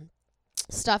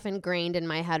stuff ingrained in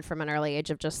my head from an early age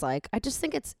of just like, I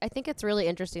think it's really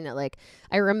interesting that like,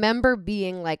 I remember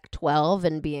being like 12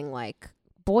 and being like,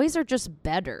 boys are just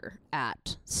better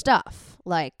at stuff.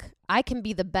 Like, I can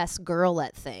be the best girl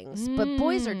at things, but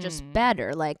boys are just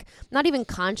better. Like, not even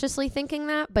consciously thinking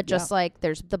that, but just like,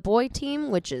 there's the boy team,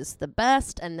 which is the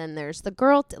best, and then there's the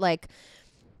girl.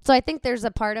 So I think there's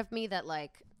a part of me that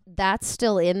like, that's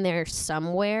still in there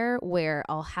somewhere, where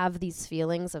I'll have these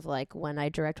feelings of like, when I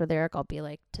direct with Eric, I'll be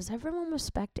like, does everyone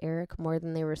respect Eric more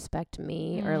than they respect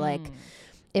me? Or like,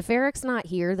 if Eric's not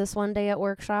here this one day at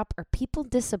workshop, are people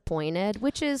disappointed?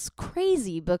 Which is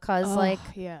crazy, because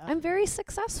I'm very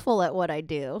successful at what I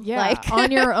do. Yeah, like,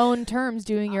 on your own terms,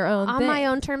 doing your own on thing. my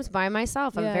own terms, by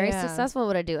myself. I'm very successful at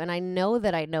what I do, and I know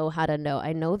that I know how to know.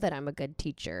 I know that I'm a good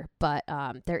teacher, but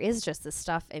there is just this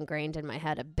stuff ingrained in my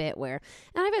head a bit where,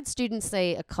 and I've had students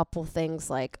say a couple things.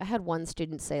 Like, I had one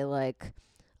student say like,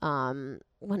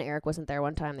 when Eric wasn't there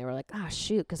one time, they were like,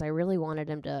 shoot, because I really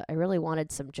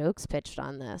wanted some jokes pitched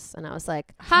on this. And I was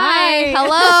like, hi,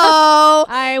 hello,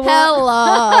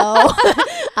 hello.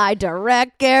 I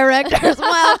direct characters,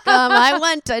 welcome. I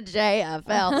went to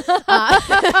JFL.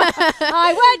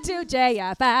 I went to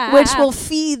JFL. Which will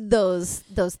feed those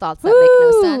thoughts that make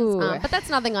no sense. But that's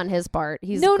nothing on his part.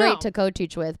 He's great to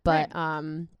co-teach with, but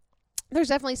there's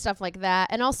definitely stuff like that.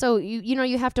 And also,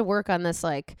 you have to work on this,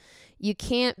 like, you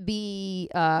can't be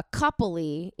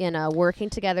coupley in a working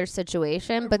together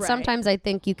situation, but sometimes I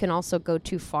think you can also go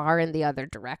too far in the other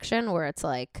direction, where it's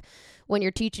like, when you're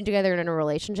teaching together in a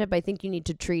relationship, I think you need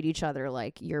to treat each other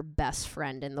like your best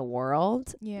friend in the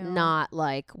world, not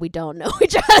like we don't know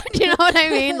each other. Do you know what I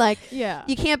mean? Like,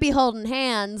 you can't be holding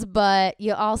hands, but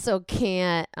you also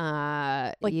can't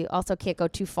go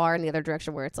too far in the other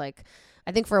direction, where it's like,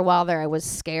 I think for a while there, I was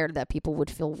scared that people would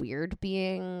feel weird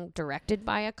being directed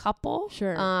by a couple.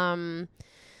 Sure.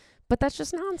 But that's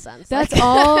just nonsense. That's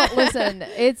all. Listen,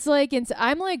 it's like,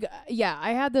 I'm like,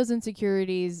 I had those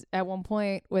insecurities at one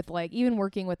point with like, even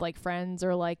working with like friends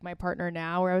or like my partner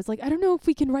now, where I was like, I don't know if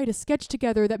we can write a sketch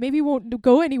together that maybe won't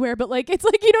go anywhere, but like, it's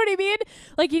like, you know what I mean?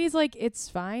 Like, and he's like, it's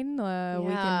fine.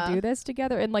 We can do this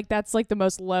together. And like, that's like the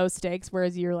most low stakes,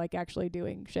 whereas you're like actually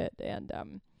doing shit and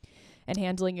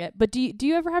handling it. But do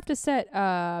you ever have to set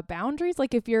boundaries?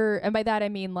 Like, if you're, and by that I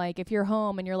mean like, if you're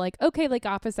home and you're like, okay, like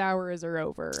office hours are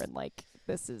over and like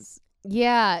this is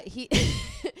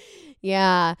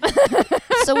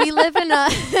so we live in a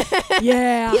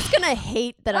he's gonna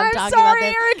hate that I'm talking sorry, about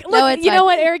this. Eric. Look, you know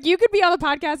what, Eric, you could be on the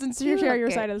podcast and share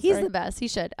your side of the story. He's the best. He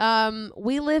should.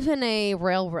 We live in a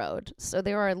railroad, so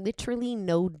there are literally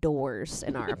no doors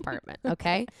in our apartment.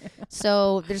 Okay,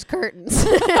 so there's curtains,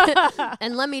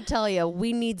 and let me tell you,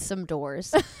 we need some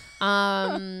doors.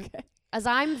 As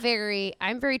I'm very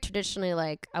traditionally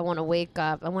like, I want to wake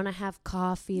up, I want to have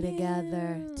coffee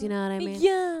together. Do you know what I mean?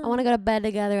 Yeah. I want to go to bed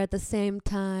together at the same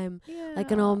time,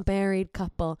 like an old married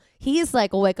couple. He's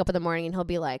like, will wake up in the morning and he'll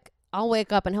be like, I'll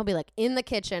wake up and he'll be like in the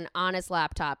kitchen on his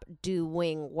laptop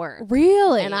doing work.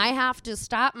 Really? And I have to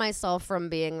stop myself from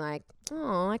being like,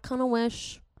 oh, I kind of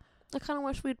wish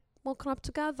we'd woken up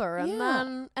together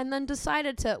and then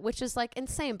decided to, which is like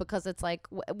insane, because it's like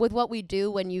with what we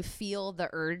do, when you feel the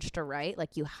urge to write,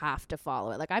 like you have to follow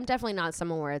it. Like, I'm definitely not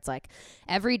someone where it's like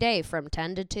every day from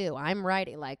 10 to 2 I'm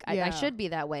writing. Like, I should be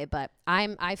that way, but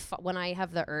when I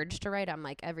have the urge to write, I'm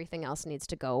like, everything else needs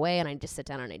to go away and I just sit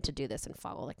down and I need to do this and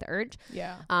follow like the urge.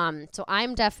 So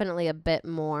I'm definitely a bit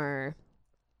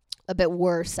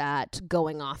worse at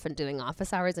going off and doing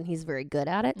office hours, and he's very good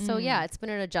at it. So it's been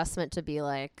an adjustment to be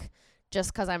like,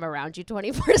 just because I'm around you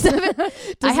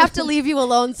 24/7, I have to leave you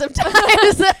alone sometimes.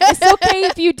 It's okay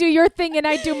if you do your thing and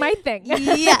I do my thing.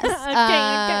 Yes.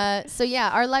 Okay. So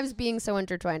our lives being so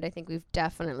intertwined, I think we've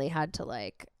definitely had to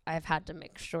like, I've had to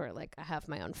make sure like I have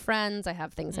my own friends, I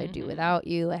have things I do without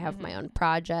you, I have my own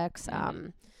projects.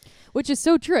 Which is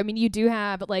so true. I mean, you do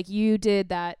have, like, you did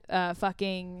that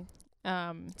fucking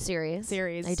series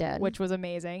I did, which was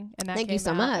amazing, and that thank came you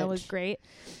so out. much. It was great.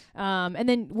 And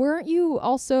then you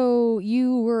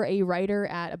were a writer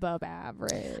at Above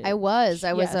Average. I was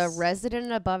a Yes.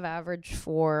 resident at Above Average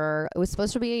it was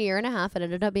supposed to be a year and a half. It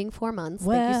ended up being 4 months.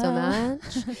 Thank you so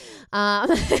much.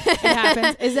 It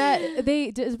happens.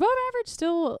 Is Above Average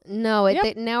still? No,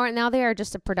 Yep. now they are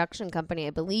just a production company,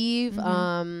 I believe.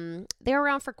 Mhm. They were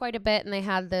around for quite a bit, and they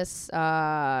had this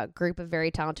group of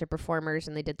very talented performers,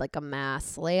 and they did like a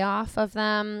mass layoff of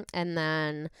them, and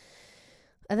then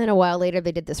a while later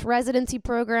they did this residency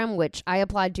program, which I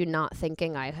applied to not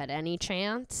thinking I had any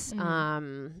chance.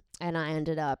 Mhm. And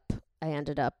they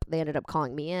ended up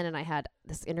calling me in, and I had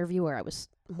this interview where I was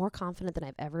more confident than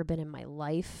I've ever been in my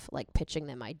life, like pitching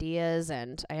them ideas,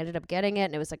 and I ended up getting it,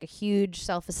 and it was like a huge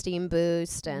self-esteem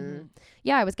boost. And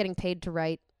yeah, I was getting paid to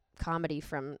write comedy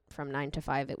from 9 to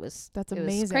 5. It was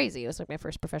amazing. was crazy. It was like my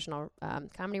first professional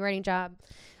comedy writing job.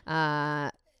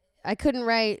 I couldn't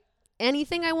write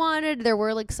anything I wanted. There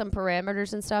were like some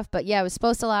parameters and stuff, but yeah, it was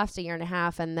supposed to last a year and a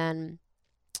half, and then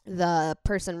the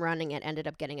person running it ended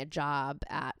up getting a job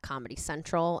at Comedy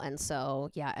Central, and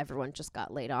so yeah, everyone just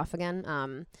got laid off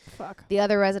again. Fuck. The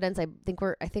other residents, I mean,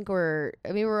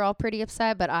 we were all pretty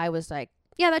upset, but I was like,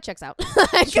 yeah, that checks out.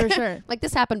 Sure. Like,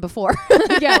 this happened before.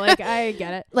 Yeah, like I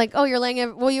get it. Like, oh, you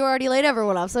already laid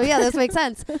everyone off, so yeah, this makes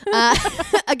sense.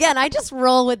 Again, I just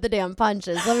roll with the damn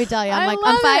punches. Let me tell you, I'm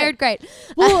love fired. it. Great.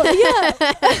 Well, yeah,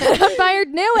 I'm fired.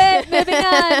 Knew it. Moving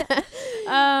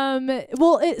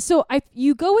on. So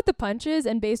you go with the punches,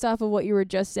 and based off of what you were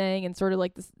just saying, and sort of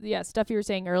like this, stuff you were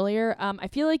saying earlier. I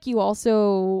feel like you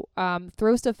also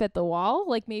throw stuff at the wall.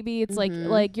 Like maybe it's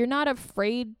like you're not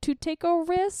afraid to take a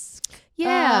risk.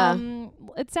 Yeah.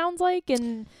 It sounds like,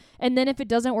 and then if it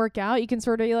doesn't work out, you can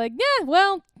sort of be like, yeah,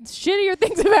 well, shittier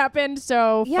things have happened,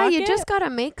 so yeah, fuck you it. just gotta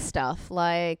make stuff.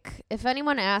 Like, if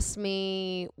anyone asks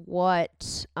me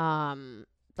what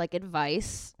like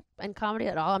advice in comedy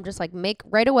at all, I'm just like,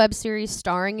 write a web series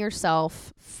starring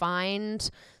yourself, find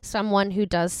someone who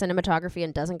does cinematography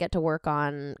and doesn't get to work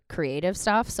on creative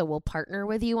stuff, so we'll partner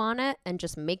with you on it, and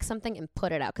just make something and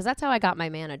put it out. Because that's how I got my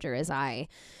manager. Is I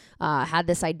had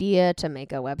this idea to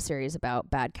make a web series about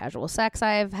bad casual sex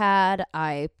I've had.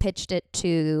 I pitched it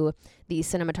to the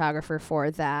cinematographer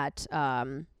for that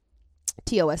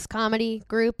TOS comedy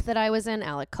group that I was in,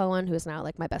 Alec Cohen, who is now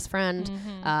like my best friend.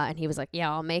 And he was like, yeah,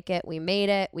 I'll make it. We made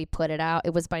it. We put it out.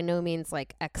 It was by no means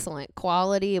like excellent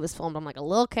quality. It was filmed on like a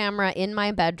little camera in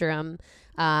my bedroom.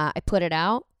 I put it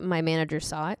out. My manager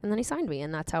saw it, and then he signed me,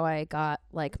 and that's how I got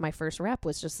like my first rep,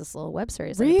 was just this little web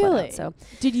series. That I put out. So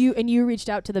did you reached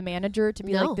out to the manager to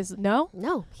be like this? No.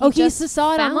 He just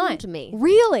saw it online. Me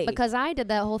Really? Because I did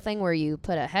that whole thing where you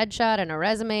put a headshot and a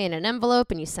resume in an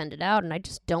envelope and you send it out, and I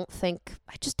just don't think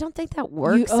that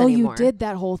works anymore. You did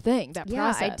that whole thing, that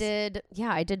process. I did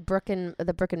the Brooke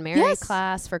and Mary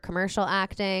class for commercial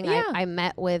acting. Yeah. I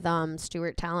met with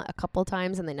Stuart Talent a couple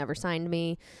times, and they never signed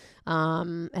me.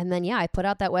 And then I put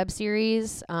out that web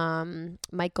series.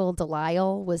 Michael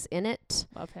Delisle was in it.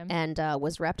 Love him. And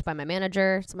was repped by my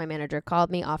manager. So my manager called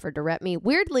me, offered to rep me.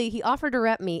 Weirdly, he offered to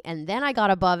rep me, and then I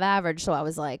got Above Average. So I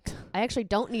was like, I actually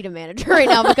don't need a manager right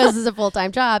now because this is a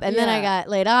full-time job. And then I got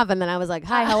laid off, and then I was like,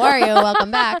 hi, how are you?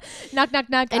 Welcome back. Knock, knock,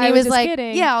 knock. And he was like,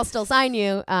 kidding. yeah, I'll still sign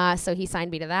you. So he signed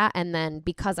me to that. And then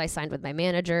because I signed with my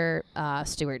manager,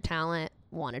 Stuart Talent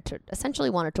wanted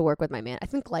to work with my man. I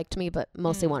think liked me, but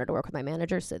mostly wanted to work with my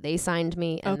manager. So they signed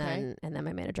me, and then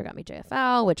my manager got me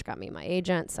JFL, which got me my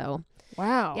agent. So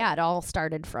wow, yeah, it all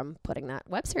started from putting that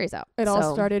web series out. It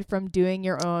all started from doing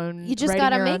your own. You just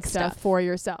gotta make stuff for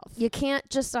yourself. You can't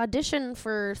just audition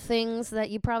for things that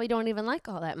you probably don't even like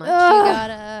all that much.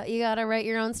 You gotta write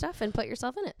your own stuff and put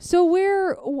yourself in it. So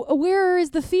where is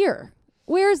the fear?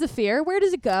 Where is the fear? Where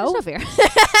does it go? There's no fear.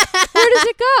 Where does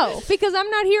it go? Because I'm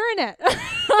not hearing it.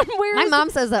 My mom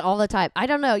says that all the time. I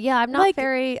don't know. Yeah, I'm not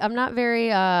very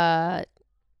I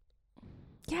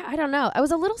don't know. I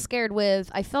was a little scared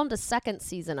I filmed a second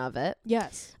season of it.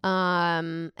 Yes.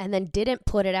 And then didn't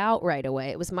put it out right away.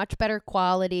 It was much better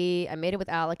quality. I made it with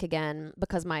Alec again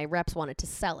because my reps wanted to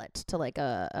sell it to like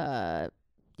a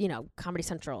Comedy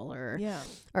Central or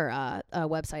a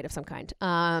website of some kind.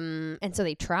 And so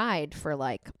they tried for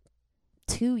like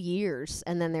 2 years,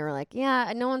 and then they were like,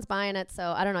 yeah, no one's buying it,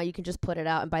 so I don't know, you can just put it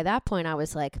out. And by that point I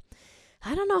was like,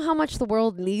 I don't know how much the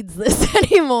world needs this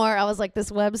anymore. I was like, this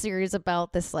web series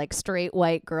about this like straight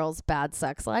white girl's bad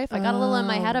sex life. I got a little in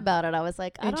my head about it. I was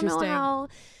like, I don't know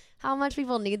how much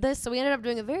people need this. So we ended up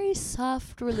doing a very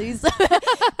soft release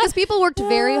because people worked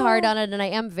very hard on it, and I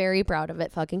am very proud of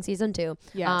it. Fucking season 2.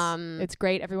 Yes, it's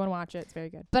great. Everyone watch it. It's very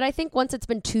good. But I think once it's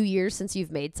been 2 years since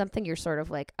you've made something, you're sort of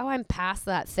like, oh, I'm past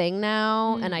that thing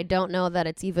now, and I don't know that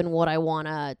it's even what I want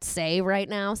to say right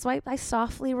now. So I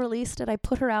softly released it. I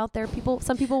put her out there.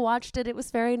 Some people watched it. It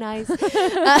was very nice.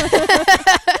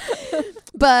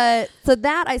 But so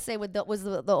that I say was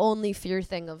the only fear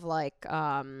thing of like,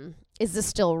 is this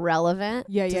still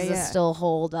relevant? Does this still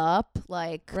hold up?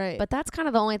 Like, right. But that's kind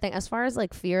of the only thing as far as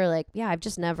like fear. Like, yeah, I've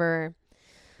just never,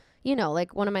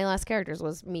 like one of my last characters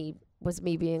was me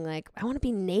being like, I want to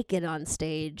be naked on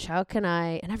stage. How can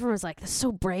I? And everyone was like, that's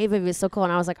so brave of you, so cool.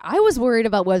 And I was like, I was worried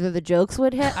about whether the jokes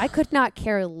would hit. I could not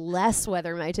care less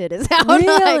whether my tit is out.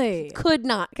 Really? Like, could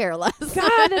not care less.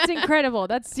 God, that's incredible.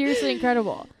 That's seriously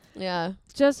incredible. Yeah.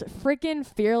 Just freaking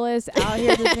fearless out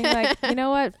here just being like, you know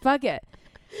what? Fuck it.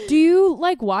 Do you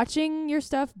like watching your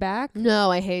stuff back?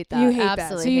 No, I hate that. You hate Absolutely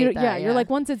that. So hate that, you're like,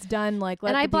 once it's done, like,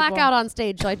 let and I black out on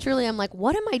stage, so I truly am like,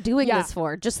 what am I doing this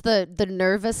for? Just the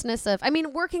nervousness of, I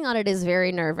mean, working on it is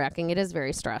very nerve-wracking. It is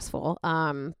very stressful.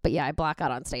 But yeah, I black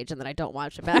out on stage and then I don't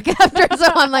watch it back after.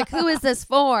 So I'm like, who is this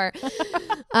for?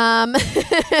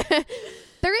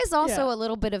 There is also a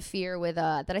little bit of fear with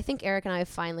that I think Eric and I have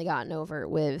finally gotten over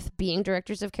with being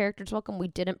directors of Characters Welcome. We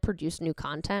didn't produce new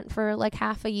content for like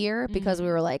half a year because we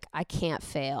were like, I can't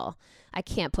fail. I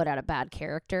can't put out a bad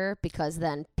character because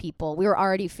then we were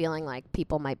already feeling like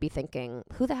people might be thinking,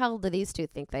 who the hell do these two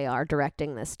think they are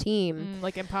directing this team?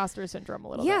 Like imposter syndrome a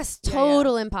little bit. Yes,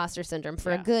 total imposter syndrome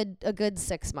for a good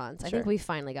 6 months. I think we've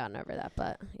finally gotten over that,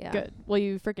 but yeah. Good. Well,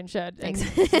 you freaking should. Thanks.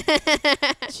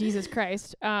 Jesus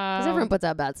Christ. Because everyone puts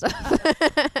out bad stuff.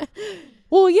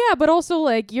 Well, yeah, but also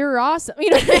like you're awesome.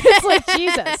 It's like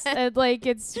Jesus. Like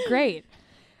it's great.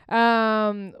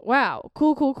 Wow.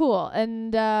 Cool.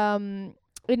 And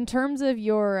in terms of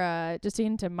your just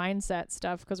into mindset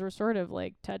stuff, because we're sort of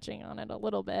like touching on it a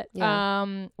little bit.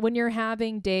 When you're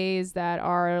having days that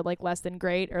are like less than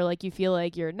great, or like you feel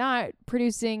like you're not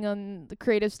producing on the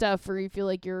creative stuff, or you feel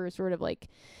like you're sort of like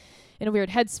in a weird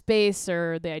headspace,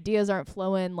 or the ideas aren't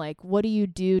flowing, like what do you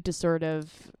do to sort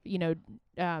of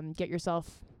get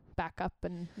yourself back up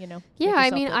and I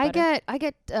mean I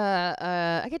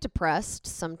get depressed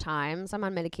sometimes. I'm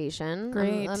on medication.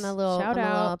 Great. I'm a little Shout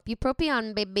out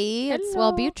bupropion, baby. Hello. It's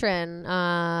Wellbutrin,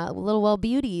 little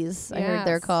Wellbeauties. I heard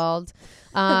they're called.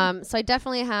 So I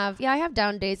definitely have I have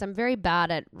down days. I'm very bad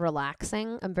at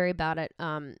relaxing. I'm very bad at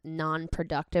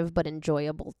non-productive but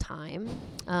enjoyable time.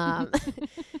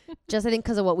 Just I think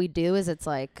because of what we do is it's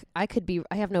like I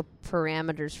have no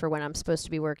parameters for when I'm supposed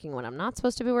to be working, when I'm not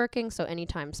supposed to be working. So any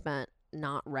time spent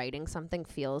not writing something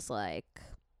feels like,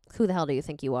 who the hell do you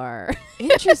think you are?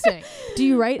 Interesting. Do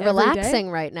you write relaxing every day?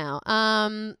 Right now?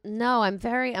 No, I'm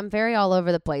very all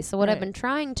over the place. So what I've been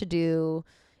trying to do,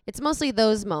 it's mostly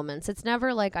those moments. It's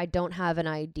never like I don't have an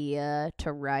idea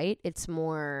to write. It's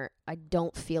more I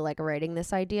don't feel like writing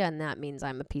this idea, and that means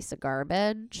I'm a piece of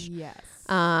garbage. Yes.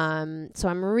 So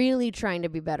I'm really trying to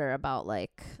be better about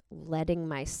like letting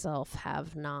myself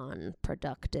have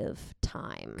non-productive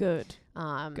time. Good.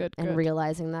 Good.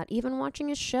 Realizing that even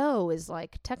watching a show is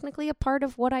like technically a part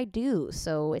of what I do,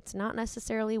 so it's not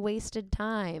necessarily wasted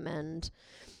time. And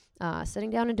sitting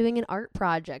down and doing an art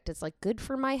project, it's like good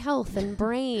for my health and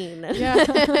brain.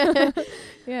 Yeah.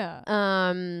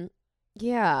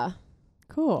 Yeah.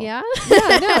 Cool. Yeah.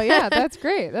 That's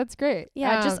great.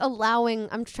 Yeah. Just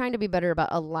I'm trying to be better about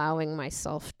allowing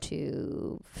myself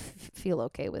to feel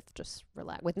okay with just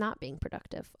with not being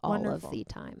productive all of the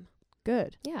time.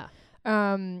 Good. Yeah.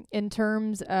 In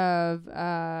terms of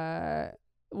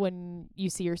when you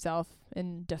see yourself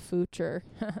in the future,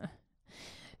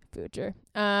 into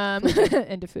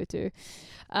future.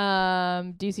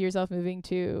 Do you see yourself moving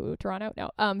to Toronto?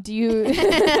 No. Do you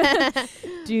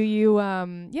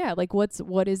like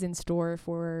what is in store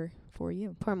for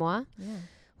you? Pour moi? Yeah.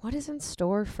 What is in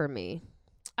store for me?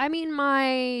 I mean,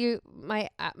 my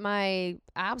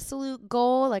absolute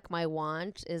goal, like my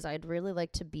want, is I'd really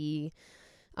like to be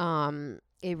a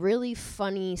really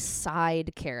funny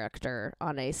side character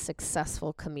on a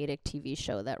successful comedic TV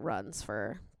show that runs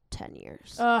for 10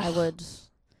 years. I would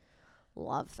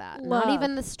love that. Not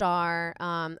even the star.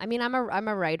 I mean, I'm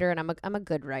a writer, and I'm a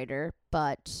good writer,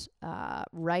 but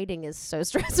writing is so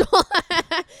stressful.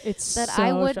 It's that so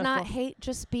I would stressful. not hate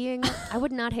just being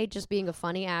a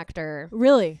funny actor.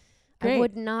 Really? Great. I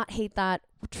would not hate that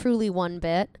truly one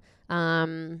bit.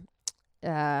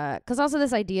 because also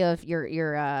this idea of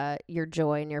your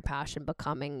joy and your passion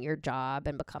becoming your job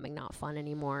and becoming not fun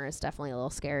anymore is definitely a little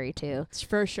scary too.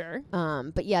 For sure.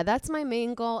 But yeah, that's my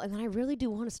main goal, and then I really do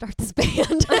want to start this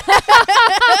band.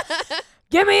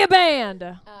 Give me a band.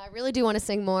 I really do want to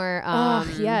sing more.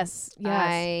 Yes.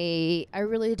 I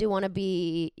really do want to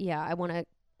be. Yeah, I want to.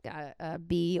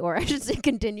 Be, or I should say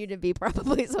continue to be,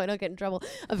 probably, so I don't get in trouble,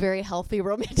 a very healthy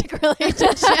romantic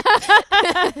relationship.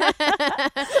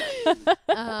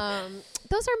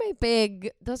 Those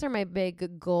are my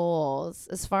big goals.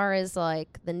 As far as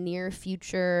like the near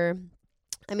future,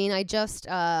 I mean, I just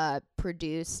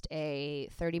produced a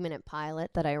 30-minute pilot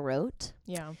that I wrote.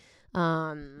 Yeah.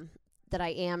 That I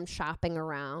am shopping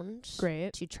around.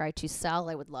 Great. To try to sell.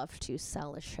 I would love to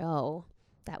sell a show.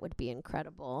 That would be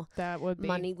incredible. That would be.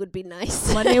 Money would be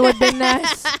nice. Money would be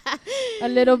nice. A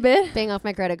little bit. Paying off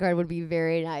my credit card would be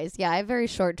very nice. Yeah, I have very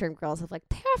short-term goals of like,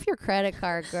 pay off your credit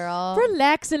card, girl.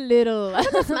 Relax a little. Have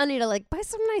enough money to like buy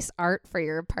some nice art for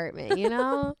your apartment, you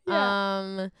know?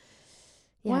 Yeah.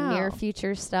 Near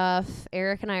future stuff.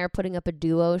 Eric and I are putting up a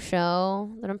duo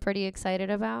show that I'm pretty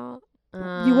excited about.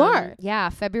 You are? Yeah,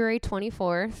 February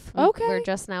 24th. Okay. We're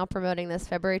just now promoting this.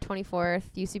 February 24th,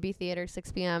 UCB Theater,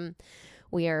 6 p.m.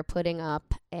 We are putting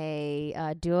up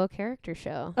a duo character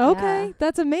show. Okay,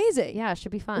 that's amazing. Yeah, it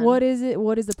should be fun. What is it?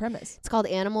 What is the premise? It's called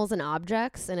Animals and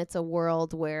Objects, and it's a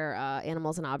world where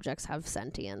animals and objects have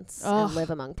sentience and live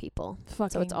among people.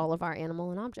 So it's all of our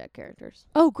animal and object characters.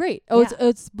 Oh, great. Oh,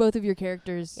 it's both of your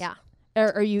characters. Yeah.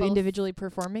 Are you both individually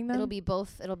performing them? It'll be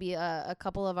both. It'll be a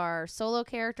couple of our solo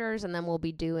characters, and then we'll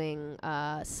be doing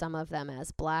some of them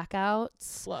as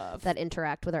blackouts that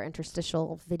interact with our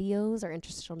interstitial videos, our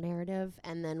interstitial narrative,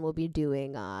 and then we'll be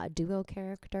doing a duo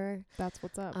character. That's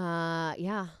what's up.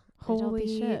 Yeah.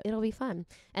 Holy shit. It'll be fun.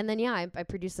 And then, yeah, I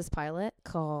produced this pilot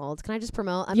called, can I just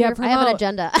promote? Promote. I have an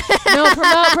agenda. No,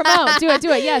 promote. Do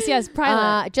it. Yes,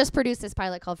 pilot. I just produced this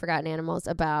pilot called Forgotten Animals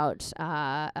about,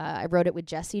 I wrote it with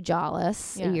Jesse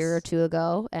Jollis a year or two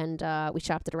ago, and we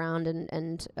shopped it around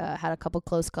and had a couple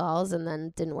close calls, and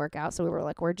then didn't work out. So we were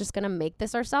like, we're just going to make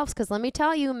this ourselves, because let me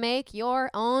tell you, make your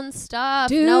own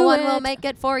stuff. No one will make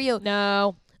it for you.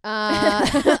 No.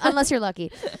 Unless you're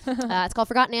lucky. It's called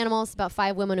Forgotten Animals, about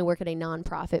 5 women who work at a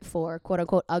nonprofit for quote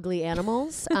unquote ugly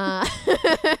animals.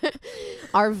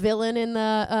 Our villain in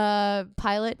the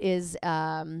pilot is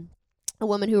a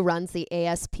woman who runs the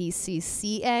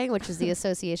ASPCCA, which is the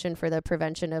Association for the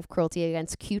Prevention of Cruelty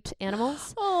Against Cute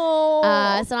Animals.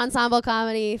 It's an ensemble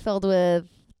comedy filled with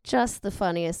just the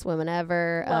funniest women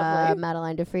ever.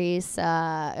 Madeline DeFries,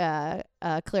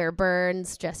 Claire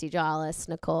Burns, Jesse Jollis,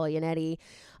 Nicole Yannetti,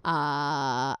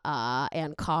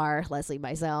 Ann Carr, Leslie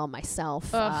Mizell,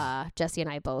 myself. Jesse and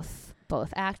I both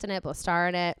act in it, both star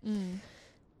in it.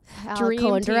 Alec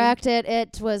Cohen directed.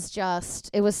 It was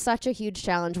such a huge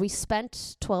challenge. We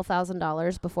spent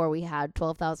 $12,000 before we had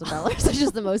 $12,000, which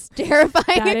is the most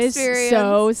terrifying experience. That is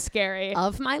so scary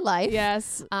of my life.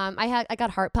 Yes. I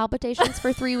got heart palpitations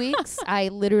for 3 weeks. I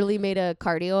literally made a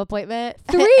cardio appointment.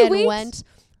 3 and weeks? Went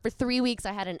for 3 weeks.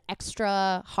 I had an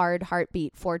extra hard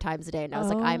heartbeat 4 times a day, and I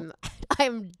was like,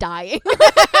 I'm dying.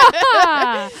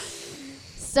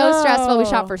 So stressful. We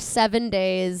shot for 7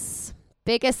 days.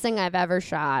 Biggest thing I've ever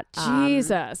shot.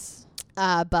 Jesus.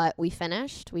 But we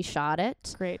finished. We shot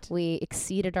it. Great. We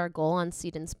exceeded our goal on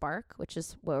Seed and Spark, which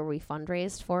is where we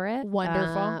fundraised for it.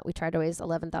 Wonderful. We tried to raise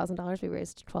 $11,000. We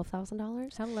raised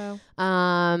 $12,000. Hello.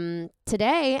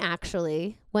 Today,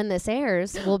 actually, when this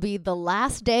airs, will be the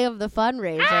last day of the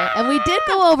fundraiser, and we did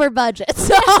go over budget.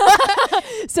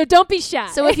 So don't be shy.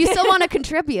 So if you still want to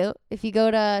contribute, if you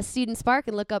go to Seed and Spark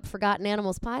and look up Forgotten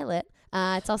Animals Pilot,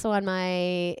 it's also on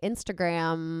my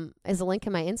Instagram, is a link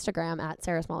in my Instagram at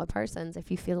Sarah Smallwood Parsons.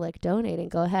 If you feel like donating,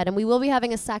 go ahead. And we will be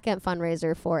having a second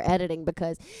fundraiser for editing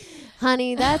because,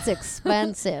 honey, that's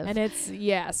expensive. And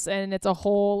it's a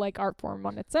whole like art form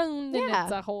on its own. And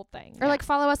it's a whole thing. Or like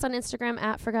follow us on Instagram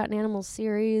at Forgotten Animals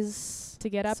Series to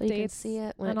get updates. So you can see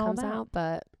it when it comes out.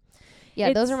 But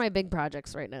yeah, those are my big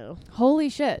projects right now. Holy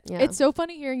shit. Yeah. It's so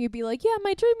funny hearing you be like, yeah,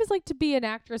 my dream is like to be an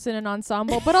actress in an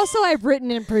ensemble, but also I've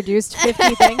written and produced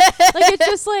 50 things. Like, it's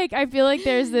just like, I feel like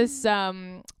there's this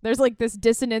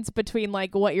dissonance between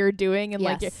like what you're doing and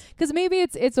like, because maybe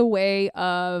it's a way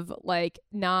of like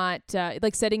not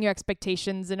like setting your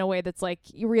expectations in a way that's like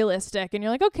realistic. And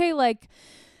you're like, okay, like,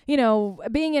 you know,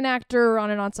 being an actor on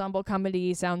an ensemble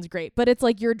comedy sounds great, but it's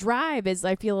like your drive is,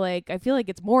 I feel like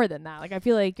it's more than that. Like, I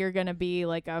feel like you're going to be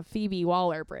like a Phoebe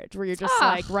Waller-Bridge where you're just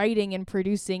like writing and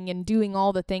producing and doing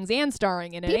all the things and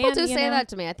starring in it. People and, do say know, that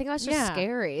to me. I think that's just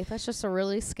scary. That's just a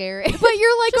really scary. But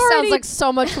you're like just already. sounds like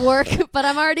so much work, but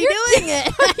I'm already doing it.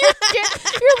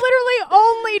 You're literally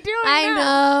only doing I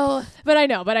know. But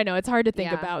I know. It's hard to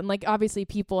think Yeah. about. And like, obviously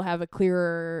people have a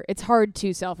clearer, it's hard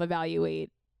to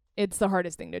self-evaluate. It's the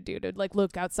hardest thing to do, to like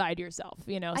look outside yourself,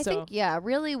 you know? I think,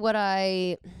 really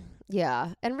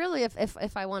and really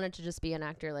if I wanted to just be an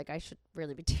actor, like I should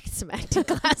really be taking some acting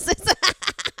classes.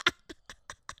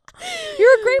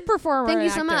 You're a great performer. Thank you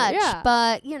and so actor. much. Yeah.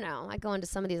 But, you know, I go into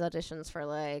some of these auditions for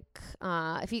like,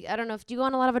 I don't know, do you go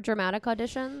on a lot of dramatic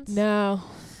auditions? No.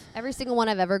 Every single one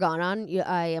I've ever gone on,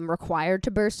 I am required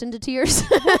to burst into tears.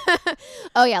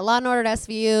 Oh, yeah. Law & Order at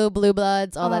SVU, Blue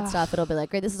Bloods, all that stuff. It'll be like,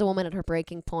 great, this is a woman at her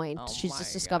breaking point. Oh She's my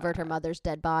just discovered her mother's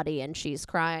dead body and she's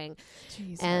crying.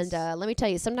 Jesus. And let me tell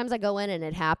you, sometimes I go in and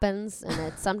it happens.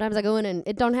 And sometimes I go in and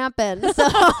it don't happen. So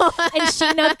and she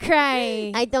not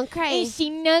cry. I don't cry. And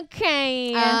she not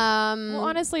cry. Well, Well,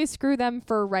 honestly, screw them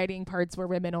for writing parts where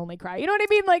women only cry. You know what I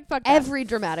mean? Like, fuck that. every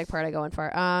dramatic part I go in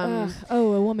for. Ugh.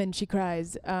 Oh, a woman, she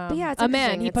cries. But yeah, it's a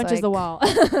man, interesting. he It's punches the like-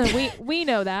 wall. we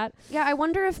know that. Yeah, I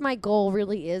wonder if my goal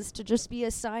really is to just be a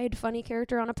side funny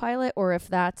character on a pilot, or if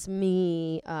that's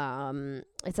me.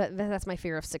 That's my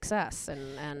fear of success,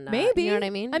 and Maybe. you know what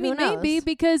I mean. I mean, Who maybe knows?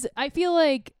 because I feel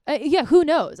like, who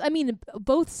knows? I mean,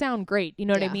 both sound great. You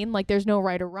know what I Yeah. mean? Like, there's no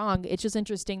right or wrong. It's just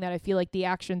interesting that I feel like the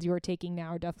actions you are taking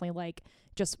now are definitely like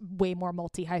just way more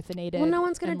multi-hyphenated. Well, no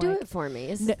one's gonna and, do like, it for me.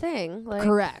 Is the thing. Like,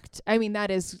 correct. I mean, that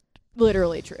is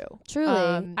literally true.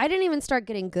 truly, I didn't even start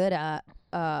getting good at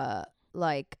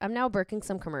like I'm now booking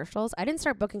some commercials. I didn't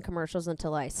start booking commercials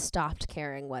until I stopped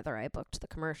caring whether I booked the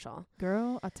commercial.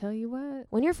 Girl, I'll tell you what.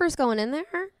 When you're first going in there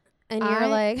and you're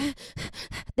like,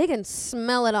 they can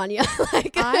smell it on you.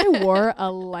 Like I wore a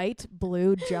light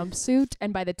blue jumpsuit,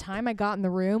 and by the time I got in the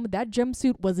room, that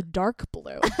jumpsuit was dark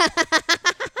blue.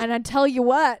 And I tell you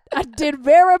what, I did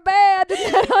very bad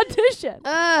in that audition.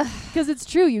 Because it's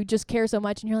true, you just care so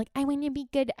much, and you're like, I want to be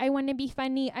good, I want to be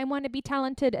funny, I want to be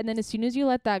talented. And then as soon as you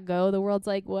let that go, the world's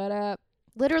like, what up?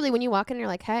 literally when you walk in, you're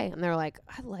like, hey, and they're like,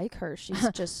 I like her. She's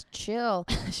just chill.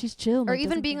 She's chill. Or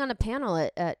even being on a panel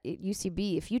at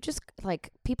UCB, if you just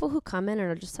like people who come in and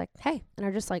are just like, hey, and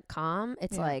are just like calm,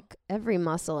 it's like every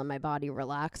muscle in my body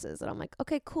relaxes. And I'm like,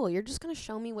 okay, cool. You're just going to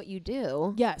show me what you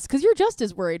do. Yes, because you're just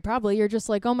as worried, probably. You're just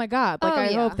like, oh my God. Like,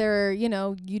 I hope they're, you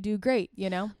do great,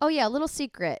 Oh, yeah. Little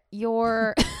secret.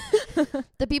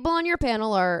 The people on your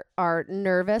panel are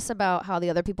nervous about how the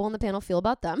other people on the panel feel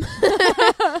about them.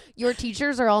 Your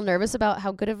teachers are all nervous about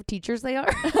how good of teachers they are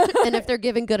and if they're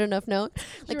giving good enough notes.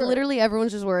 Like literally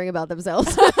everyone's just worrying about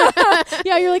themselves.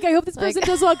 Yeah, you're like, I hope this person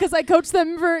does well because I coached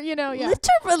them for,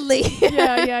 Literally.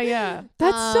 Yeah.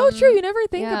 That's so true. You never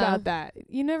think about that.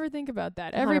 You never think about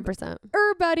that. 100%.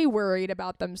 Everybody worried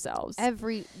about themselves.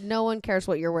 No one cares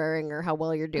what you're wearing or how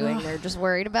well you're doing. They're just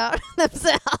worried about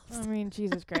themselves. I mean,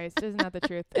 Jesus Christ. Isn't that the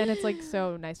truth? And it's like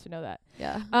so nice to know that.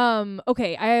 Yeah.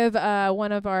 Okay, I have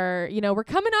one of our, we're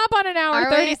coming up on an hour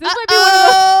 30. So this might be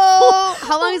one of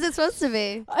How long is it supposed to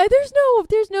be?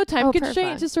 There's no time constraint.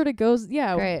 Perfect. It just sort of goes.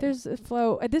 Yeah, Great. There's a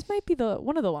flow. This might be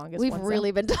one of the longest. We've ones,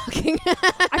 really been talking.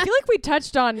 I feel like we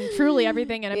touched on truly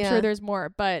everything, and I'm sure there's more.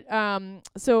 But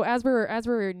so as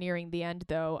we're nearing the end,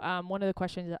 though, one of the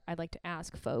questions that I'd like to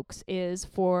ask folks is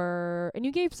and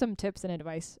you gave some tips and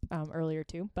advice earlier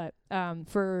too, but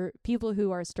for people who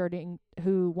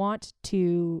want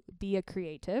to be a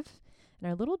creative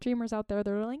and are little dreamers out there,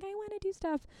 they're like, I want to do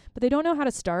stuff, but they don't know how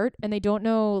to start, and they don't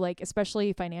know, like,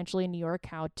 especially financially in New York,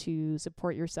 how to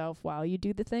support yourself while you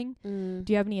do the thing.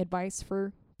 Do you have any advice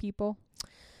for people?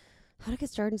 How to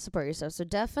get started and support yourself. So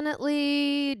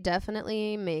definitely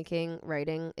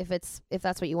writing. If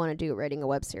that's what you want to do, writing a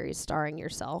web series starring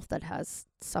yourself that has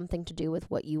something to do with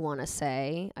what you want to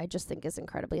say, I just think is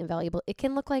incredibly invaluable. It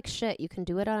can look like shit. You can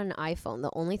do it on an iPhone.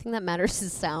 The only thing that matters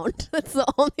is sound. That's the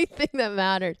only thing that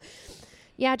matters.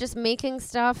 Yeah, just making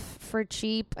stuff for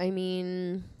cheap. I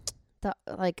mean,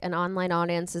 an online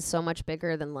audience is so much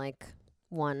bigger than like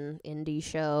one indie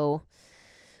show.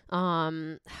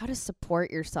 How to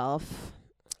support yourself.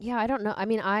 Yeah, I don't know. I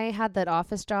mean, I had that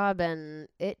office job and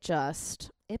it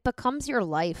becomes your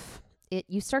life.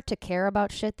 You start to care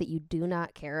about shit that you do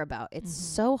not care about. It's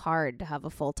so hard to have a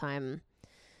full-time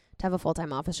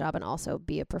office job and also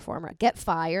be a performer. Get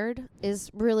fired is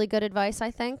really good advice,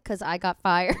 I think, because I got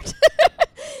fired.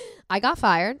 I got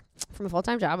fired from a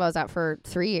full-time job. I was out for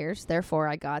 3 years. Therefore,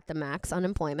 I got the max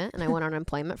unemployment, and I went on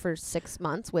unemployment for 6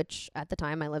 months, which at the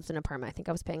time I lived in an apartment. I think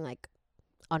I was paying like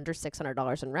under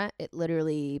 $600 in rent. It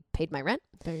literally paid my rent.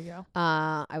 There you go.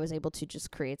 I was able to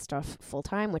just create stuff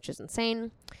full-time, which is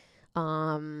insane.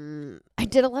 I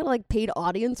did a lot of like paid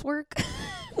audience work,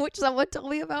 which someone told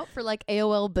me about for like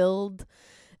AOL Build.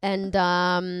 And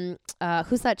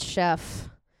who's that chef?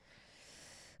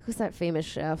 Who's that famous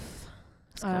chef?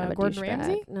 Gordon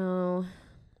Ramsay? No,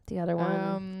 the other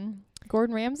one.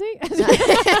 Gordon Ramsay?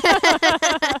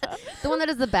 The one that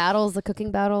does the battles, the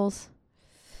cooking battles.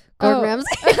 Gordon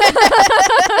Ramsay.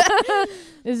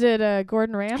 Is it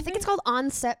Gordon Ramsay? I think it's called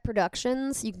On-Set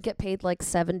Productions. You can get paid like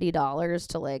 $70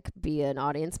 to like be an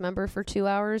audience member for 2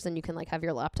 hours, and you can like have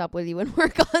your laptop with you and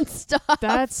work on stuff.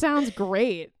 That sounds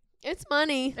great. It's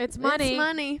money. It's money. It's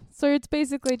money. So it's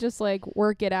basically just like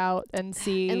work it out and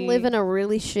see. And live in a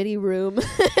really shitty room.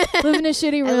 Live in a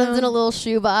shitty room. I lived in a little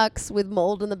shoebox with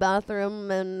mold in the bathroom,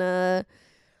 and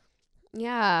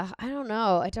yeah, I don't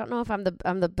know. I don't know if I'm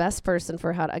the best person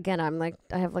for how to, again, I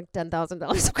have like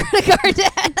 $10,000 of credit card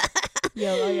debt.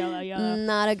 Yellow.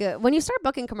 Not a good. When you start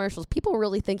booking commercials, people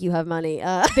really think you have money.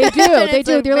 They do. They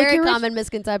do. They're like, very common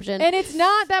misconception. And it's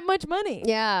not that much money.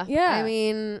 Yeah. Yeah. I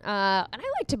mean, and I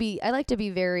like to be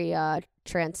very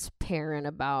transparent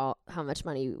about how much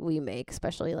money we make,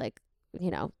 especially like,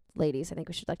 ladies. I think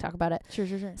we should like talk about it. Sure.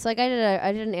 So like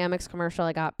I did an Amex commercial.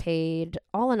 I got paid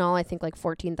all in all, I think like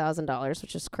 $14,000,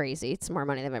 which is crazy. It's more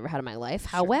money than I've ever had in my life. Sure.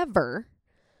 However,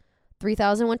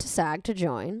 $3,000 went to SAG to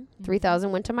join.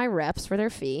 $3,000 went to my reps for their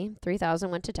fee.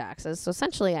 $3,000 went to taxes. So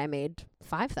essentially, I made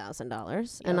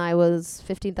 $5,000, and I was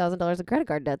 $15,000 of credit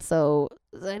card debt. So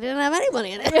I didn't have any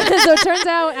money in it. So it turns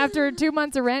out after 2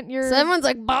 months of rent, So everyone's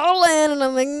like balling, and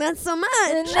I'm like, not so much.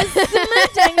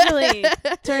 actually.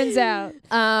 Turns out.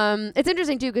 It's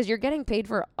interesting too because you're getting paid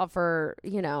for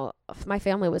my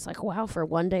family was like, wow, for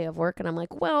 1 day of work, and I'm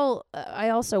like, well, I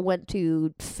also went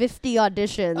to 50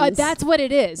 auditions. That's what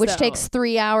it is, which though. takes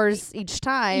 3 hours each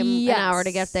time. Yes. An hour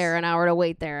to get there, an hour to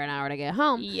wait there, an hour to get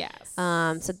home. Yes.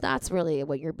 So that's really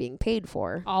what you're being paid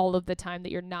for. All of the time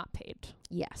that you're not paid.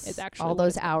 Yes. It's actually all what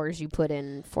those it's hours you put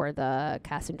in for the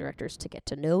casting directors to get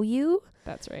to know you.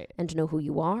 That's right. And to know who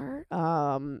you are,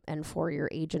 and for your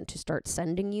agent to start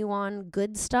sending you on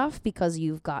good stuff because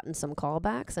you've gotten some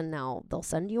callbacks, and now they'll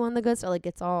send you on the good stuff. Like,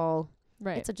 it's all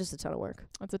right. It's just a ton of work.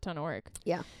 That's a ton of work.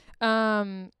 Yeah.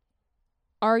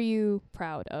 Are you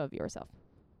proud of yourself?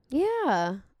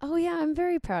 Yeah. Oh yeah, I'm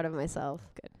very proud of myself.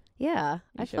 Good. Yeah,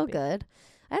 I should feel be. good.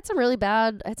 I had some really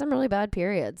bad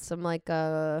periods. Some like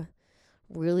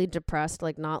really depressed,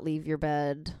 like not leave your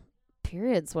bed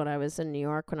periods when I was in New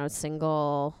York, when I was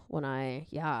single, I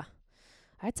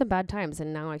had some bad times,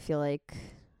 and now I feel like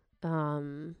I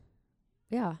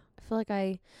feel like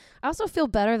I also feel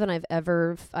better than I've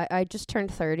ever I just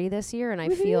turned 30 this year, and I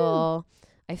feel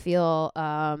I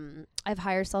have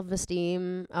higher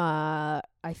self-esteem. I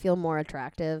feel more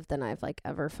attractive than I've like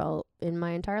ever felt in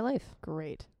my entire life.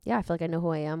 Great. Yeah, I feel like I know who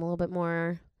I am a little bit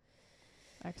more.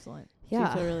 Excellent. Yeah.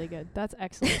 You feel really good. That's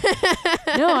excellent.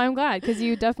 No, I'm glad, because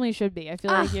you definitely should be. I feel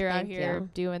like you're out here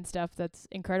doing stuff that's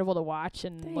incredible to watch,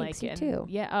 and Thanks, like, you too.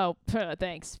 Yeah. Oh,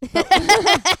 thanks.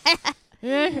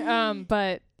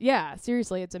 But yeah,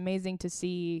 seriously, it's amazing to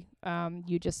see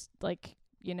you just like,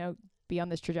 be on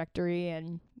this trajectory,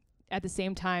 and at the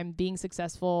same time being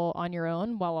successful on your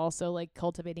own while also like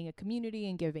cultivating a community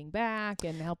and giving back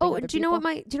and helping other do you know what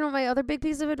my other big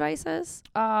piece of advice is?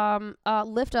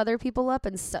 Lift other people up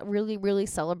and really, really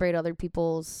celebrate other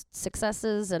people's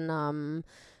successes, and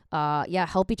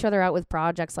help each other out with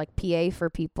projects like PA for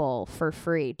people for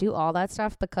free. Do all that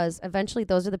stuff, because eventually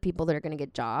those are the people that are going to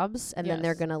get jobs, and then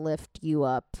they're going to lift you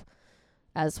up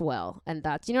as well. And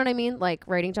that's, you know what I mean? Like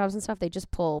writing jobs and stuff, they just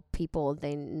pull people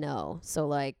they know. So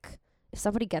like if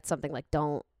somebody gets something, like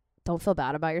don't feel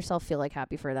bad about yourself. Feel like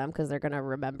happy for them, because they're going to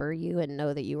remember you and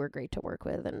know that you were great to work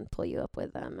with and pull you up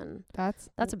with them. And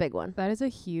that's a big one. That is a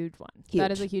huge one. Huge.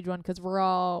 That is a huge one, because we're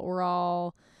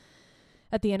all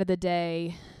at the end of the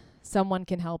day, someone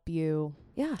can help you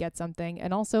get something.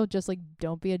 And also just like,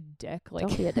 don't be a dick. Like,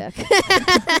 don't be a dick.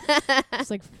 Just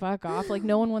like fuck off. Like,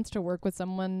 no one wants to work with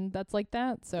someone that's like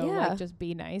that. So like, just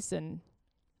be nice. And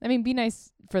I mean, be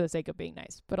nice for the sake of being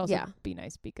nice, but also be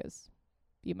nice because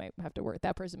you might have to work.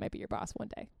 That person might be your boss one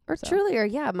day. Or truly, or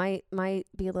might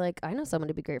be like, I know someone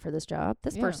to be great for this job.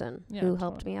 This person who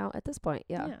helped me out at this point.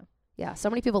 Yeah. So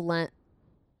many people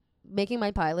making my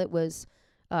pilot was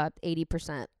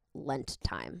 80% lent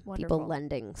time. Wonderful. People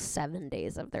lending 7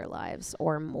 days of their lives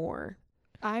or more.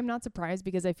 I'm not surprised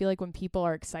because I feel like when people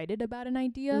are excited about an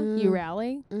idea, you Mm.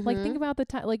 rally. Like, think about the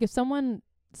time. Like, if someone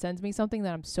sends me something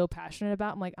that I'm so passionate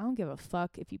about, I'm like, I don't give a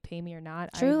fuck if you pay me or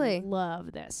not. Truly. I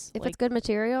love this. If like, it's good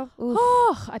material, oof.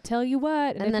 oh, I tell you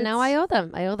what. And then now I owe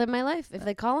them. I owe them my life. If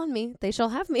they call on me, they shall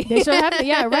have me. They should have me.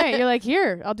 Yeah, right. You're like,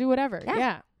 here, I'll do whatever.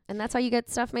 Yeah. And that's how you get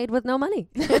stuff made with no money.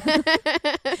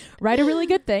 Write a really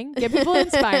good thing. Get people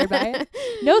inspired by it.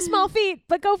 No small feat,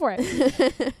 but go for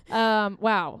it.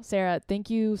 Wow, Sarah, thank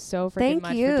you so freaking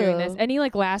much for doing this. Any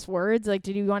like last words? Like,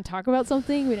 did you want to talk about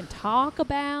something we didn't talk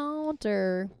about,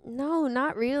 or? No,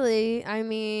 not really. I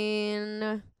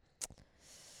mean,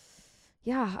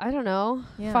 yeah, I don't know.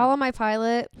 Yeah. Follow my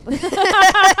pilot.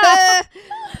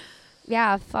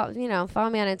 Yeah, follow me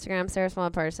on Instagram, Sarah Small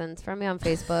Parsons. Friend me on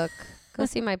Facebook. Go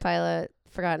see my pilot,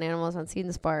 Forgotten Animals on Seed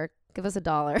and Spark. Give us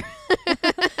 $1.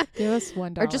 Give us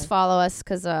 $1. Or just follow us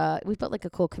because we put like a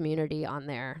cool community on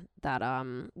there that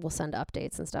will send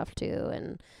updates and stuff too.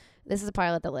 And this is a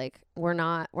pilot that like we're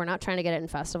not trying to get it in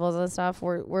festivals and stuff.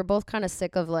 We're both kind of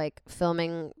sick of like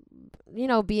filming,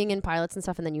 being in pilots and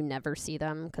stuff, and then you never see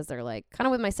them because they're like kind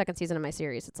of with my second season of my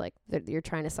series. It's like you're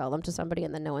trying to sell them to somebody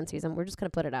and then no one sees them. We're just gonna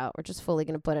put it out. We're just fully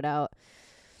gonna put it out.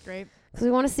 Great. Because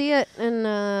we want to see it.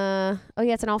 And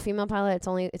it's an all-female pilot. It's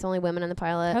only women in the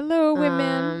pilot. Hello,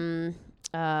 women.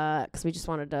 Because we just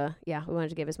wanted to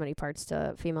give as many parts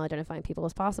to female identifying people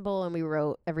as possible, and we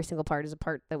wrote every single part as a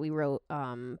part that we wrote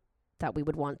that we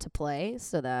would want to play,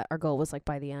 so that our goal was like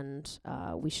by the end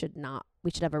we should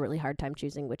have a really hard time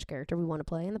choosing which character we want to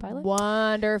play in the pilot.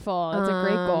 Wonderful. That's a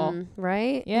great goal.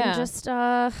 Right? Yeah. And just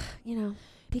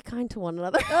be kind to one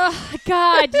another. Oh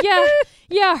God, yeah,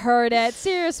 you heard it.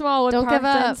 Sarah Smallwood Don't give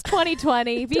Parsons, up.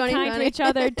 2020. Be kind to each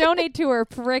other. Donate to her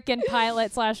frickin'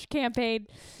 pilot / campaign.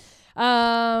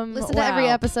 Listen to every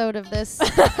episode of this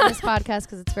podcast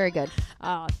because it's very good.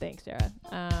 Oh, thanks, Sarah.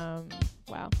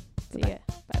 Wow. See ya.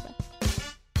 Bye-bye.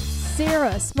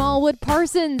 Sarah Smallwood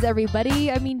Parsons, everybody.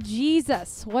 I mean,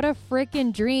 Jesus, what a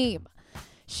frickin' dream.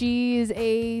 She's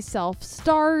a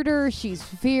self-starter. She's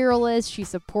fearless. She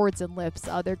supports and lifts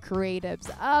other creatives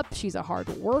up. She's a hard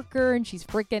worker, and she's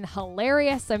freaking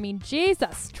hilarious. I mean,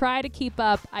 Jesus, try to keep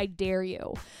up. I dare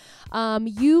you.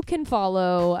 You can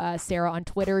follow Sarah on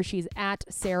Twitter. She's at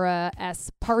Sarah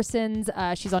S. Parsons.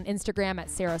 She's on Instagram at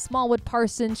Sarah Smallwood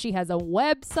Parsons. She has a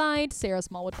website,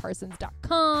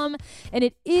 sarahsmallwoodparsons.com. And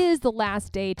it is the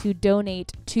last day to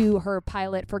donate to her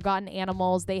pilot, Forgotten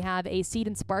Animals. They have a Seed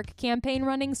and Spark campaign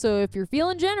running. So if you're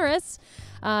feeling generous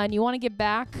and you want to give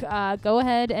back, go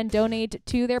ahead and donate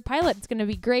to their pilot. It's going to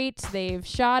be great. They've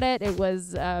shot it. It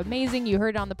was amazing. You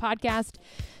heard it on the podcast.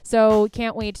 So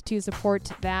can't wait to support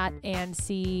that and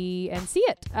see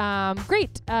it.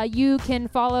 Great. You can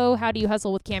follow How Do You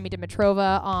Hustle with Cami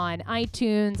Dimitrova on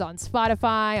iTunes, on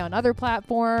Spotify, on other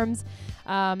platforms.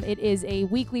 It is a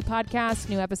weekly podcast.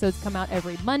 New episodes come out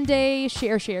every Monday.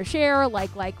 Share,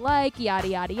 like, yada,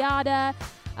 yada, yada.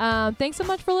 Thanks so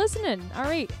much for listening. All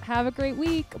right. Have a great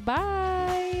week. Bye.